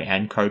up Lowry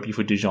and Kobe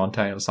for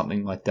DeJounte or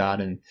something like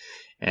that. And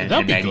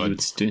that'd be maybe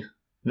good. you would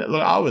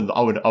Look, I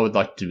would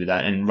like to do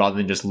that, and rather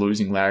than just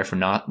losing Larry for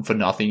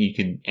nothing, you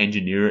can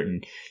engineer it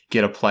and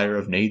get a player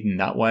of need in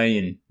that way,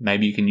 and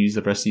maybe you can use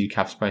the rest of your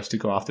cap space to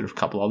go after a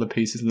couple other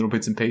pieces, little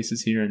bits and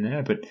pieces here and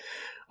there. But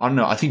I don't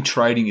know. I think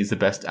trading is the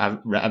best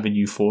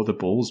avenue for the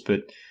Bulls,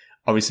 but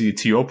obviously,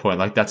 to your point,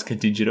 like that's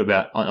contingent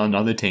on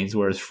other teams,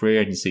 whereas free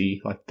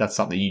agency, like that's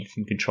something you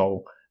can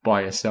control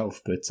by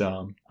yourself. But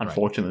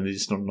unfortunately,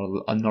 there's just not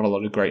a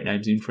lot of great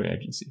names in free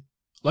agency.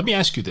 Let me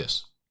ask you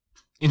this.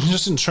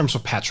 Just in terms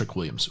of Patrick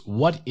Williams,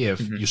 what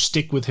if you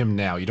stick with him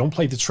now, you don't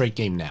play the trade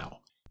game now,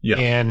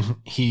 and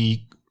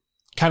he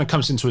kind of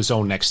comes into his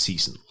own next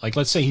season? Like,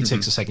 let's say he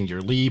takes a second-year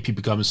leap, he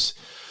becomes,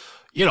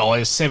 a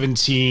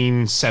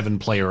 17-7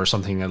 player or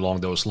something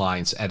along those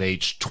lines at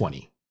age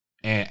 20,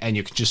 and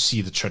you can just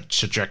see the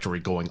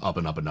trajectory going up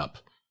and up and up.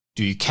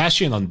 Do you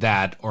cash in on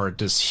that, or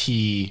does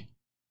he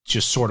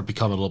just sort of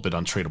become a little bit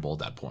untradeable at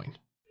that point?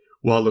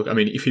 Well, look, I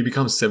mean, if he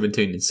becomes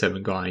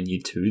 17-7 guy in year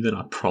 2, then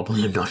I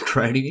probably am not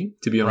trading him,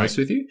 to be honest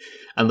with you,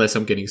 unless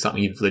I'm getting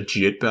something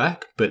legit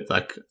back. But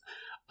like,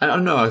 I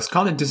don't know, I was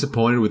kind of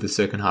disappointed with the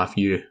second half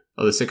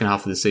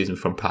of the season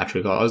from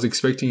Patrick. I was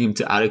expecting him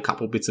to add a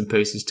couple bits and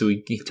pieces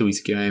to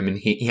his game, and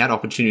he had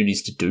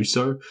opportunities to do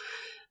so,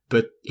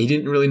 but he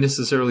didn't really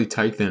necessarily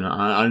take them.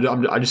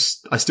 I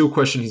still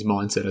question his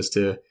mindset as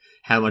to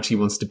how much he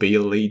wants to be a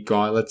lead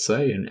guy, let's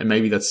say, and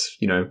maybe that's,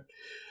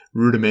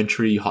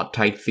 rudimentary hot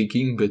take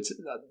thinking, but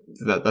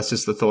that's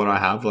just the thought I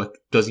have. Like,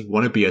 does he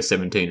want to be a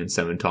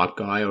 17-7 type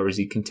guy, or is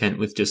he content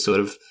with just sort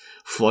of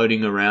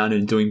floating around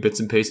and doing bits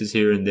and pieces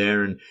here and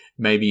there, and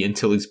maybe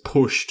until he's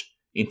pushed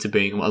into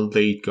being a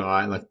lead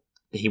guy, like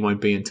he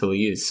won't be until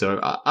he is. So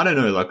I don't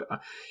know, like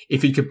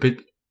if he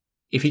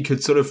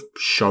could sort of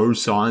show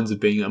signs of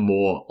being a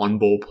more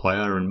on-ball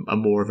player and a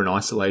more of an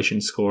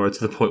isolation scorer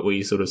to the point where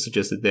you sort of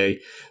suggested they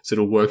sort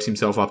of works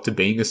himself up to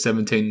being a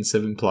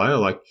 17-7 player,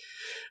 like,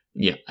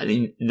 yeah, I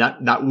mean,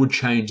 that would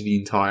change the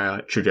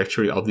entire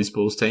trajectory of this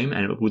Bulls team,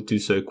 and it would do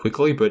so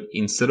quickly. But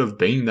instead of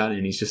being that,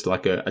 and he's just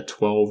like a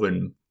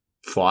 12-5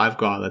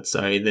 guy, let's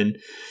say, then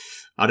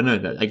I don't know,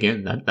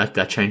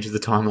 that changes the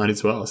timeline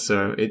as well.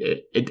 So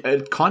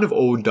it kind of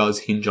all does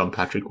hinge on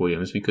Patrick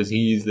Williams, because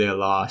he is their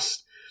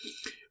last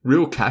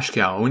real cash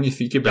cow. When you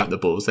think about the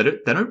Bulls, they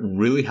don't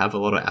really have a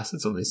lot of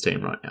assets on this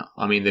team right now.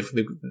 I mean,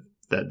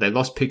 they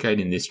lost Pickett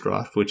in this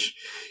draft, which,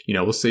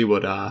 we'll see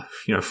what,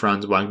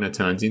 Franz Wagner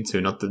turns into.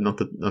 Not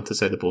to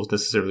say the Bulls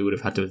necessarily would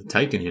have had to have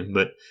taken him,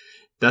 but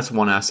that's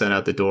one asset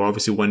out the door.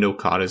 Obviously, Wendell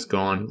Carter's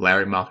gone.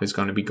 Larry Mark is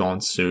going to be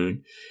gone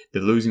soon.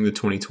 They're losing the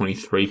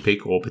 2023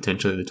 pick, or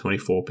potentially the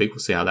 24 pick. We'll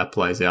see how that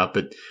plays out,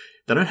 but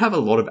they don't have a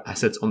lot of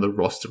assets on the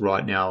roster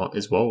right now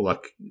as well.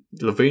 Like,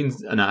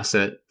 Levine's an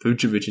asset,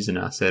 Vucevic is an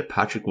asset,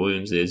 Patrick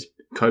Williams is,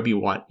 Kobe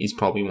White is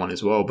probably one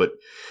as well, but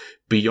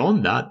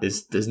beyond that,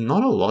 there's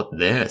not a lot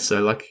there.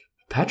 So, like,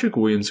 Patrick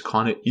Williams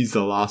kind of is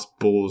the last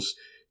Bulls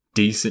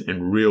decent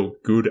and real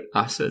good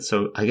asset.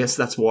 So I guess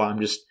that's why I'm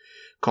just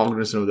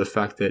cognizant of the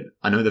fact that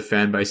I know the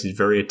fan base is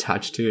very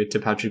attached to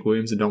Patrick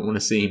Williams and don't want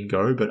to see him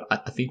go, but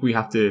I think we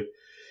have to,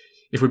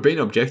 if we're being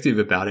objective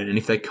about it, and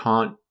if they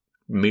can't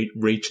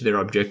reach their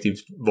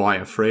objectives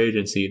via free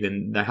agency,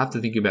 then they have to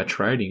think about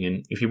trading.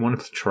 And if you want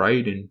to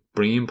trade and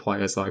bring in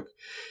players like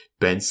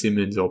Ben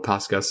Simmons or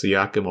Pascal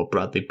Siakam or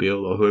Bradley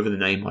Beal or whoever the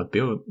name might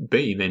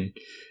be, then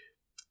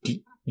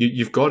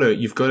you've got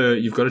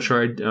to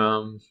trade.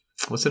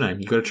 What's the name?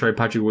 You've got to trade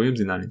Patrick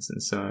Williams in that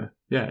instance. So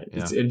yeah.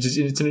 It's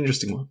an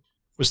interesting one.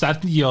 Was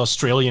that the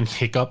Australian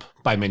hiccup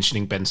by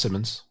mentioning Ben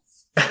Simmons?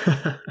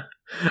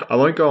 I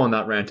won't go on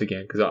that rant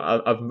again, because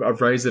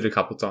I've raised it a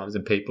couple of times,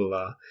 and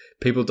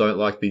people don't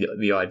like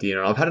the idea.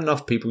 And I've had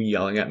enough people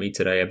yelling at me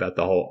today about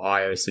the whole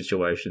IO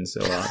situation.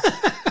 So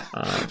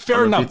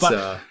fair enough.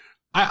 But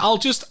I'll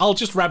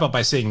just wrap up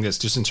by saying this,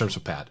 just in terms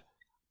of Pat.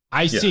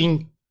 I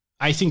think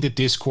the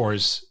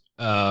discourse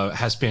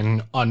has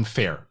been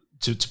unfair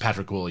to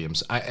Patrick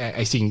Williams.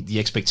 I think the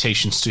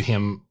expectations to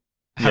him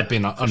have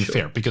been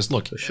unfair, because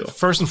look,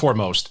 first and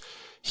foremost,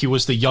 he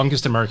was the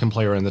youngest American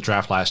player in the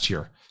draft last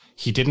year.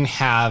 He didn't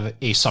have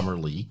a summer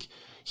league.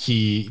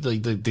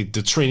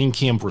 The training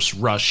camp was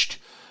rushed.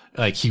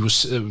 Like, he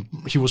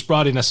was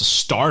brought in as a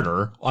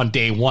starter on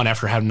day one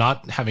after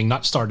having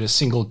not started a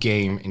single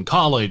game in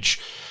college.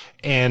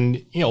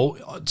 And,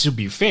 to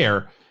be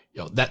fair,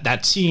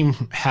 that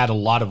team had a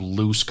lot of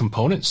loose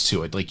components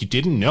to it. Like, you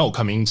didn't know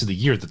coming into the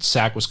year that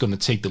Zach was going to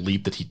take the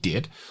leap that he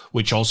did,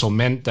 which also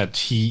meant that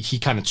he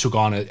kind of took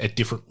on a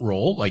different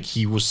role. Like,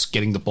 he was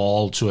getting the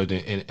ball to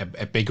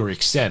a bigger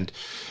extent.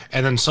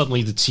 And then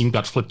suddenly the team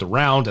got flipped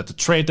around at the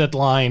trade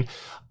deadline.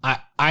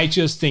 I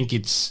just think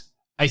it's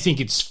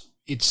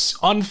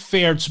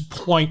unfair to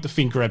point the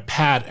finger at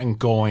Pat and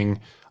going,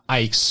 I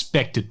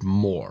expected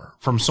more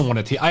from someone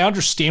I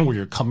understand where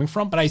you're coming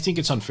from, but I think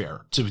it's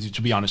unfair,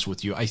 to be honest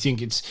with you. I think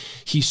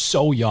he's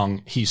so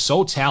young, he's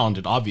so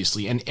talented,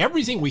 obviously, and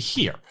everything we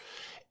hear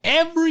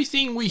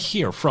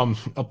from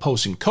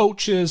opposing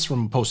coaches,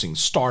 from opposing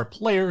star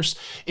players,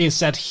 is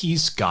that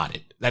he's got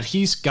it. that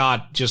he's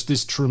got just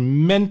this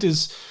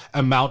tremendous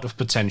amount of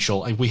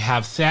potential. And we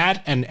have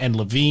Thad and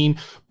LaVine,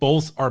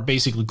 both are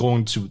basically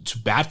going to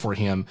bat for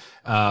him,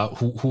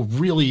 who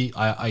really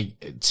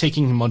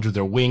taking him under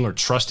their wing or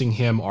trusting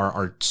him,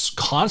 are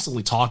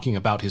constantly talking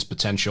about his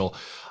potential.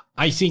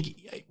 I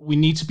think we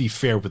need to be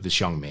fair with this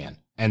young man,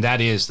 and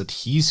that is that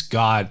he's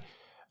got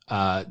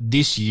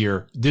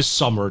this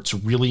summer to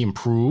really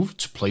improve,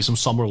 to play some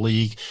summer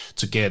league,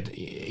 to get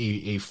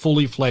a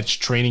fully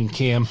fledged training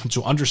camp,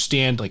 to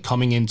understand, like,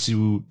 coming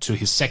into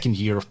his second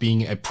year of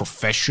being a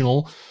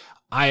professional.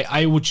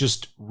 I would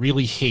just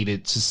really hate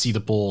it to see the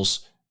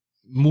Bulls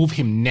move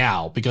him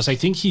now, because I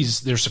think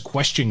there's a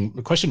question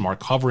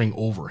mark hovering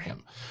over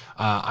him.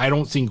 I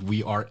don't think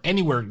we are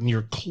anywhere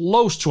near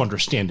close to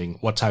understanding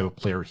what type of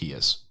player he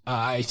is.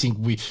 I think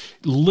we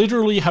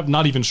literally have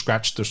not even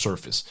scratched the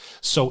surface.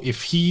 So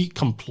if he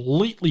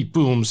completely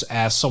booms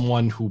as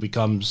someone who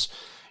becomes,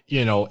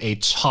 a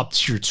top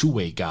tier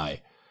two-way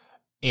guy,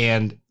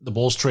 and the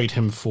Bulls trade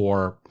him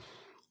for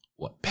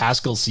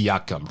Pascal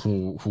Siakam,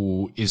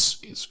 who is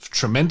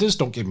tremendous,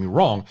 don't get me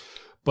wrong,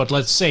 but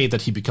let's say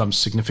that he becomes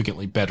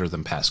significantly better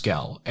than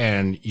Pascal,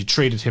 and you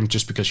traded him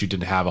just because you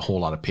didn't have a whole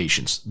lot of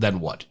patience,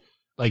 then what?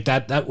 Like,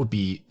 that would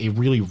be a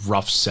really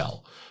rough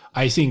sell.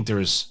 I think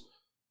there's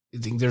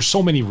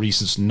so many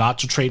reasons not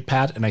to trade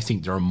Pat, and I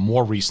think there are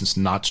more reasons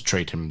not to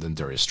trade him than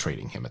there is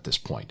trading him at this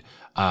point.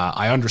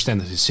 I understand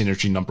that his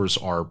synergy numbers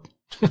are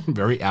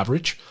very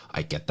average.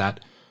 I get that.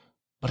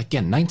 But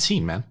again,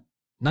 19, man.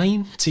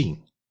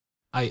 19.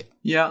 I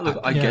get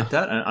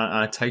that, and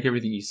I take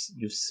everything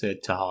you've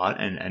said to heart,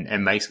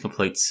 and makes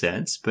complete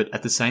sense. But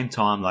at the same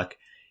time, like,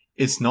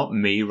 it's not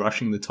me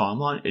rushing the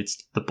timeline;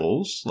 it's the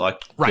Bulls.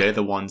 Like, right. They're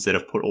the ones that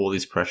have put all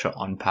this pressure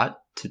on Pat.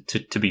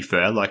 To be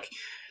fair, like,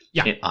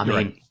 yeah, I mean,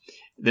 right.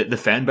 The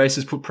fan base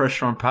has put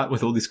pressure on Pat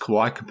with all these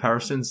Kawhi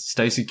comparisons.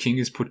 Stacey King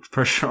has put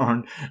pressure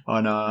on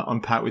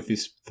Pat with the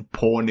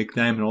poor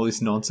nickname and all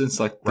this nonsense.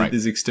 Like, right.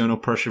 There's external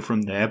pressure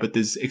from there, but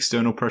there's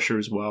external pressure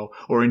as well,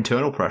 or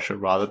internal pressure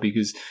rather,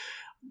 because,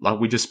 like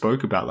we just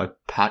spoke about, like,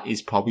 Pat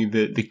is probably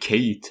the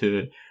key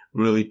to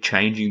really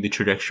changing the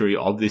trajectory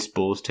of this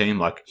Bulls team.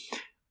 Like,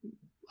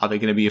 are they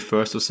going to be a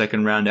first or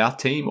second round out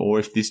team? Or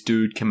if this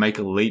dude can make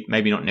a leap,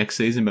 maybe not next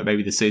season, but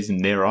maybe the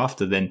season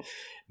thereafter, then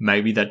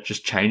maybe that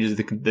just changes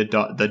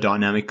the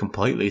dynamic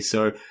completely.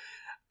 So,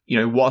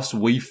 whilst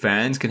we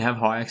fans can have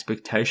high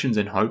expectations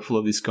and hopeful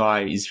of this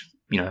guy is,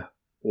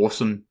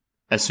 awesome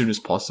as soon as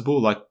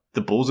possible, like,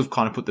 the Bulls have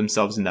kind of put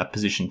themselves in that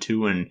position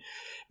too, and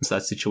it's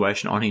that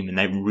situation on him, and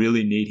they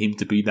really need him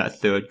to be that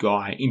third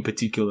guy, in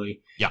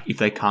particularly if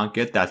they can't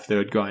get that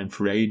third guy in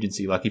free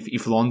agency. Like,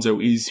 if Lonzo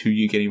is who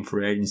you get in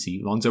free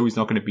agency, Lonzo is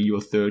not going to be your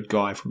third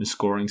guy from a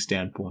scoring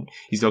standpoint.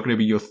 He's not going to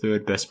be your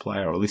third best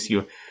player, or at least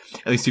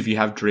if you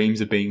have dreams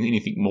of being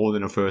anything more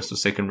than a first or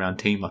second round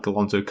team, like,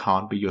 Lonzo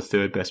can't be your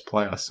third best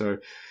player. So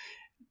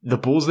the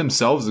Bulls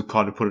themselves have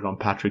kind of put it on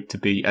Patrick to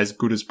be as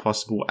good as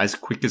possible, as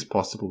quick as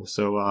possible.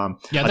 So I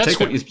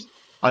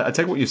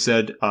take what you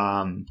said.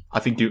 I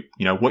think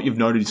what you've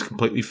noted is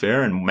completely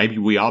fair, and maybe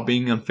we are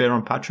being unfair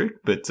on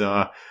Patrick, but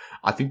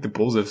I think the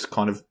Bulls have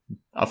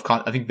I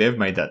think they've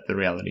made that the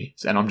reality,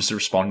 and I'm just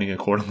responding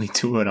accordingly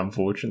to it,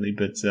 unfortunately.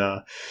 But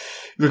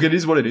look, it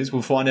is what it is.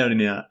 We'll find out in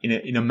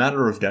a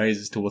matter of days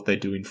as to what they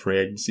do in free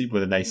agency,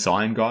 whether they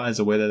sign guys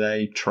or whether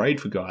they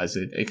trade for guys.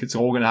 It's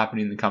all going to happen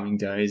in the coming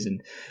days,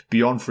 and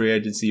beyond free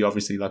agency,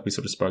 obviously, like we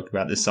sort of spoke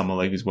about, there's summer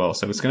league as well.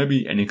 So it's going to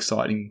be an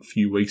exciting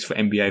few weeks for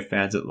NBA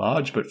fans at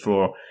large, but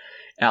for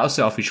our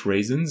selfish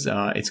reasons,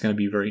 it's going to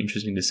be very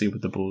interesting to see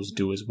what the Bulls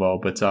do as well.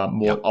 But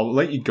I'll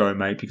let you go,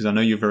 mate, because I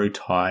know you're very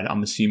tired.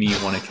 I'm assuming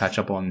you want to catch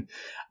up on,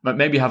 but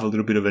maybe have a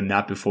little bit of a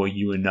nap before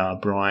you and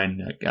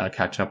Brian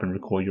catch up and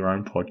record your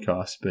own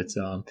podcast. But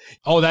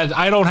that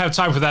I don't have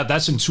time for that.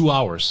 That's in 2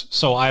 hours,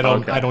 so I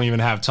don't even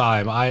have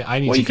time. I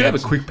need. Well, you could have a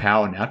quick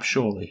power nap,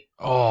 surely.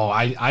 Oh,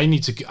 I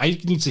need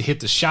to hit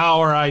the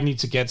shower. I need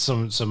to get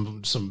some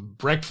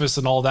breakfast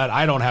and all that.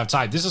 I don't have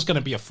time. This is going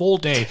to be a full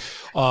day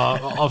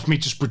of me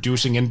just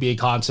producing NBA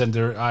content.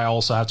 I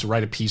also have to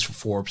write a piece for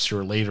Forbes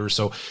here later.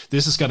 So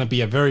this is going to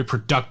be a very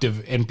productive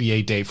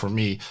NBA day for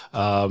me.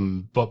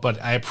 But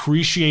I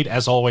appreciate,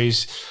 as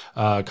always,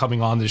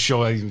 coming on this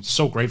show. I'm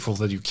so grateful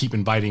that you keep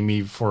inviting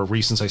me for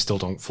reasons I still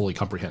don't fully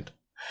comprehend.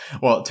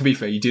 Well, to be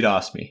fair, you did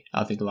ask me,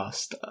 I think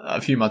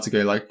a few months ago,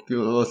 like,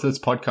 let's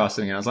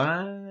podcasting, and I was like,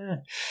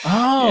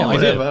 I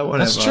did. Whatever.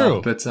 That's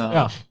true. But no,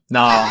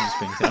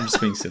 I'm just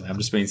being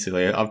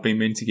silly. I've been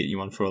meaning to get you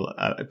on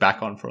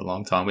back on for a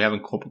long time. We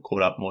haven't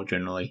caught up more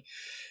generally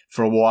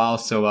for a while,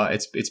 so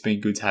it's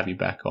been good to have you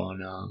back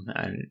on.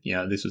 And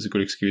this was a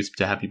good excuse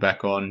to have you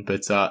back on.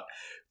 But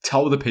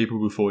tell the people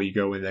before you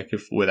go where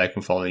they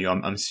can follow you.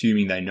 I'm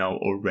assuming they know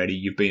already.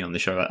 You've been on the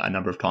show a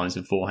number of times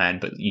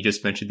beforehand, but you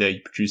just mentioned there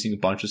you're producing a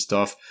bunch of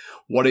stuff.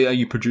 What are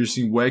you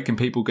producing? Where can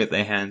people get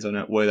their hands on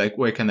it?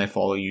 Where can they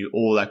follow you?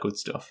 All that good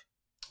stuff.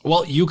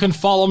 Well, you can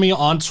follow me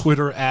on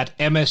Twitter at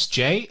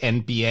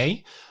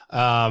MSJNBA.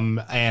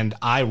 And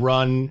I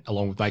run,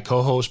 along with my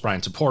co-host,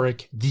 Brian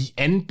Toporek, the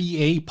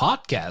NBA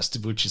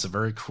podcast, which is a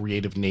very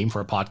creative name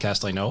for a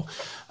podcast, I know.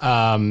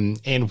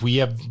 And we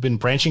have been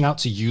branching out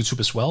to YouTube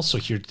as well. So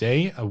here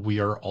today, we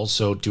are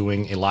also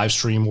doing a live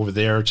stream over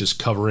there, just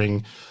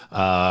covering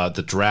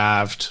the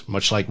draft,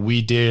 much like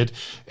we did.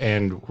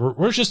 And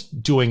we're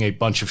just doing a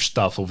bunch of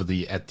stuff over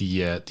the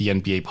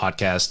NBA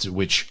podcast,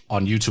 which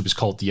on YouTube is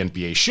called the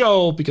NBA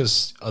Show,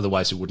 because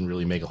otherwise it wouldn't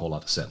really make a whole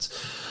lot of sense.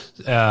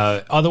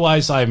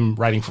 Otherwise, I'm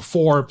writing for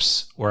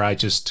Forbes, where I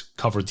just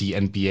cover the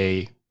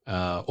NBA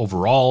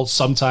overall.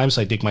 Sometimes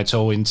I dig my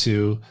toe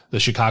into the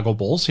Chicago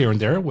Bulls here and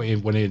there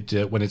when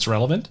it's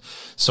relevant.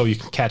 So you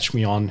can catch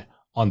me on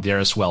there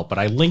as well. But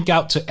I link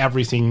out to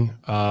everything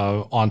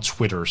on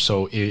Twitter.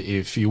 So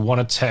if you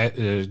want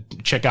to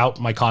check out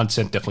my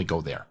content, definitely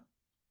go there.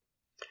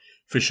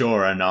 For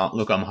sure. And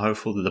look, I'm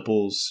hopeful that the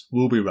Bulls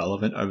will be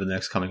relevant over the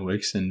next coming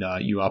weeks, and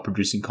you are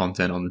producing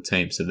content on the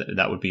team. So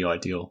that would be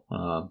ideal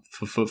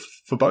for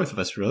both of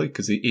us, really,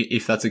 because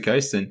if that's the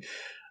case, then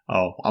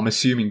I'm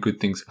assuming good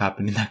things have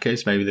happened in that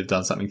case. Maybe they've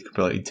done something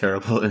completely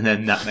terrible, and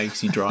then that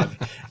makes you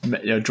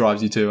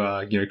drives you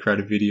to create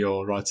a video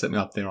or write something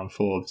up there on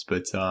Forbes.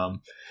 But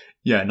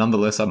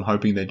nonetheless, I'm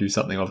hoping they do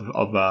something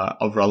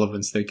of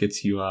relevance that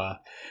gets you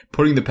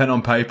putting the pen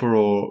on paper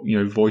or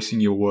voicing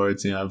your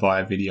words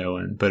via video.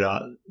 But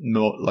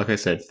like I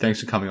said, thanks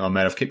for coming on,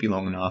 mate. I've kept you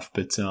long enough.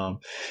 But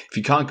if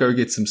you can't go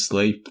get some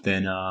sleep,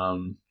 then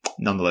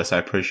nonetheless, I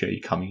appreciate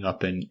you coming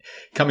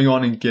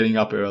on and getting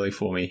up early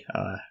for me.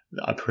 I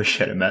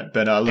appreciate it, Matt.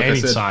 But look,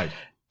 anytime.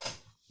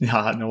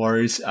 No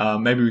worries.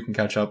 Maybe we can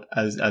catch up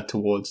as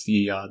towards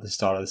the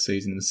start of the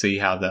season and see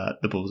how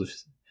the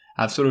Bulls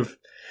have sort of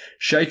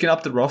shaken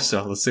up the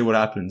roster. Let's see what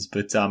happens.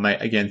 But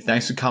mate, again,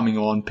 thanks for coming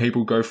on.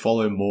 People, go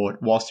follow Mort.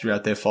 Whilst you're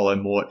out there, follow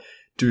Mort.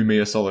 Do me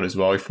a solid as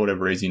well. If for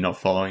whatever reason you're not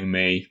following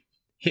me,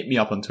 hit me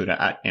up on Twitter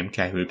at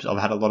MKHoops.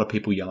 I've had a lot of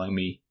people yelling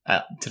me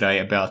today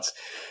about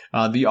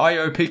the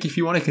IO pick. If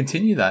you want to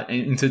continue that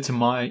into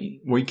my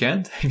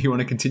weekend, if you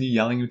want to continue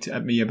yelling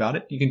at me about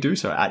it, you can do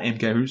so at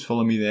MKHoops.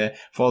 Follow me there.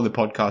 Follow the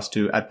podcast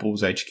too at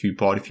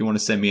BullsHQPod. If you want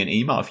to send me an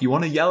email, if you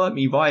want to yell at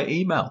me via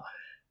email,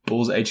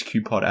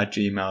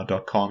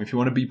 bullshqpod@gmail.com. If you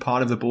want to be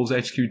part of the Bulls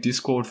HQ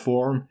Discord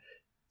forum,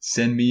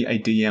 send me a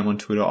DM on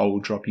Twitter. I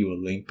will drop you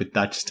a link. But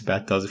that just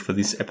about does it for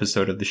this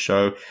episode of the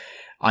show.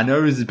 I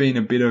know there's been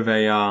a bit of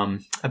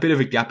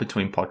a gap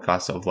between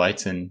podcasts of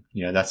late, and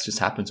that's just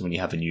happens when you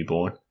have a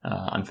newborn.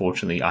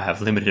 Unfortunately, I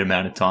have limited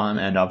amount of time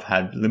and I've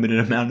had limited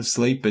amount of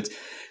sleep, but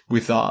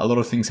with a lot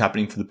of things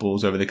happening for the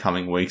Bulls over the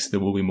coming weeks, there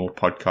will be more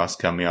podcasts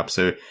coming up.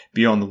 So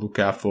be on the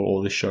lookout for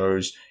all the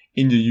shows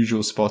in your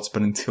usual spots.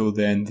 But until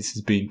then, this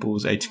has been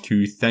Bulls HQ.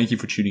 Thank you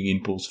for tuning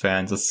in, Bulls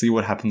fans. Let's see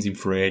what happens in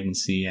free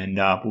agency, and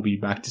we'll be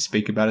back to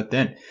speak about it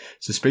then.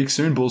 So speak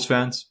soon, Bulls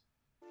fans.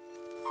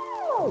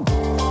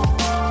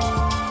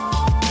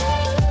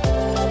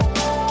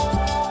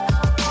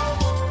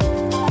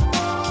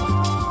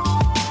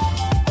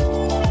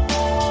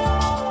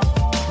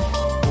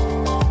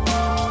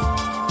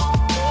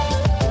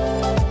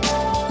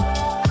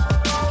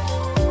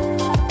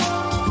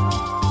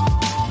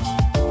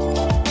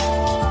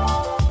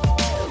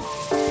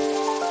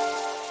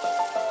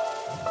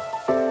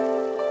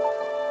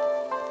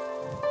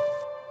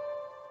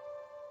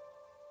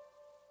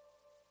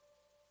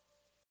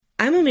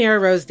 I'm Amira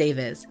Rose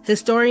Davis,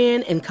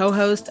 historian and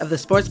co-host of the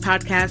sports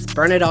podcast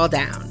Burn It All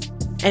Down.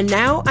 And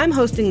now I'm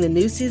hosting the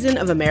new season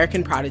of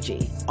American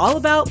Prodigy, all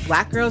about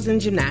Black girls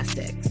in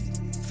gymnastics.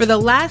 For the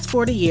last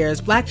 40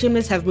 years, Black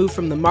gymnasts have moved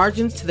from the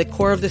margins to the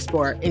core of the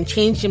sport and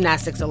changed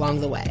gymnastics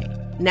along the way.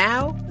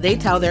 Now, they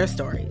tell their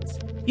stories.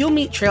 You'll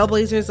meet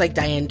trailblazers like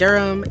Diane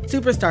Durham,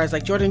 superstars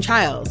like Jordan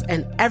Childs,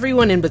 and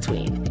everyone in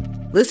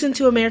between. Listen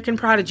to American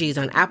Prodigies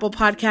on Apple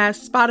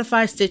Podcasts,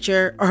 Spotify,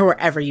 Stitcher, or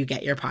wherever you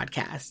get your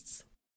podcasts.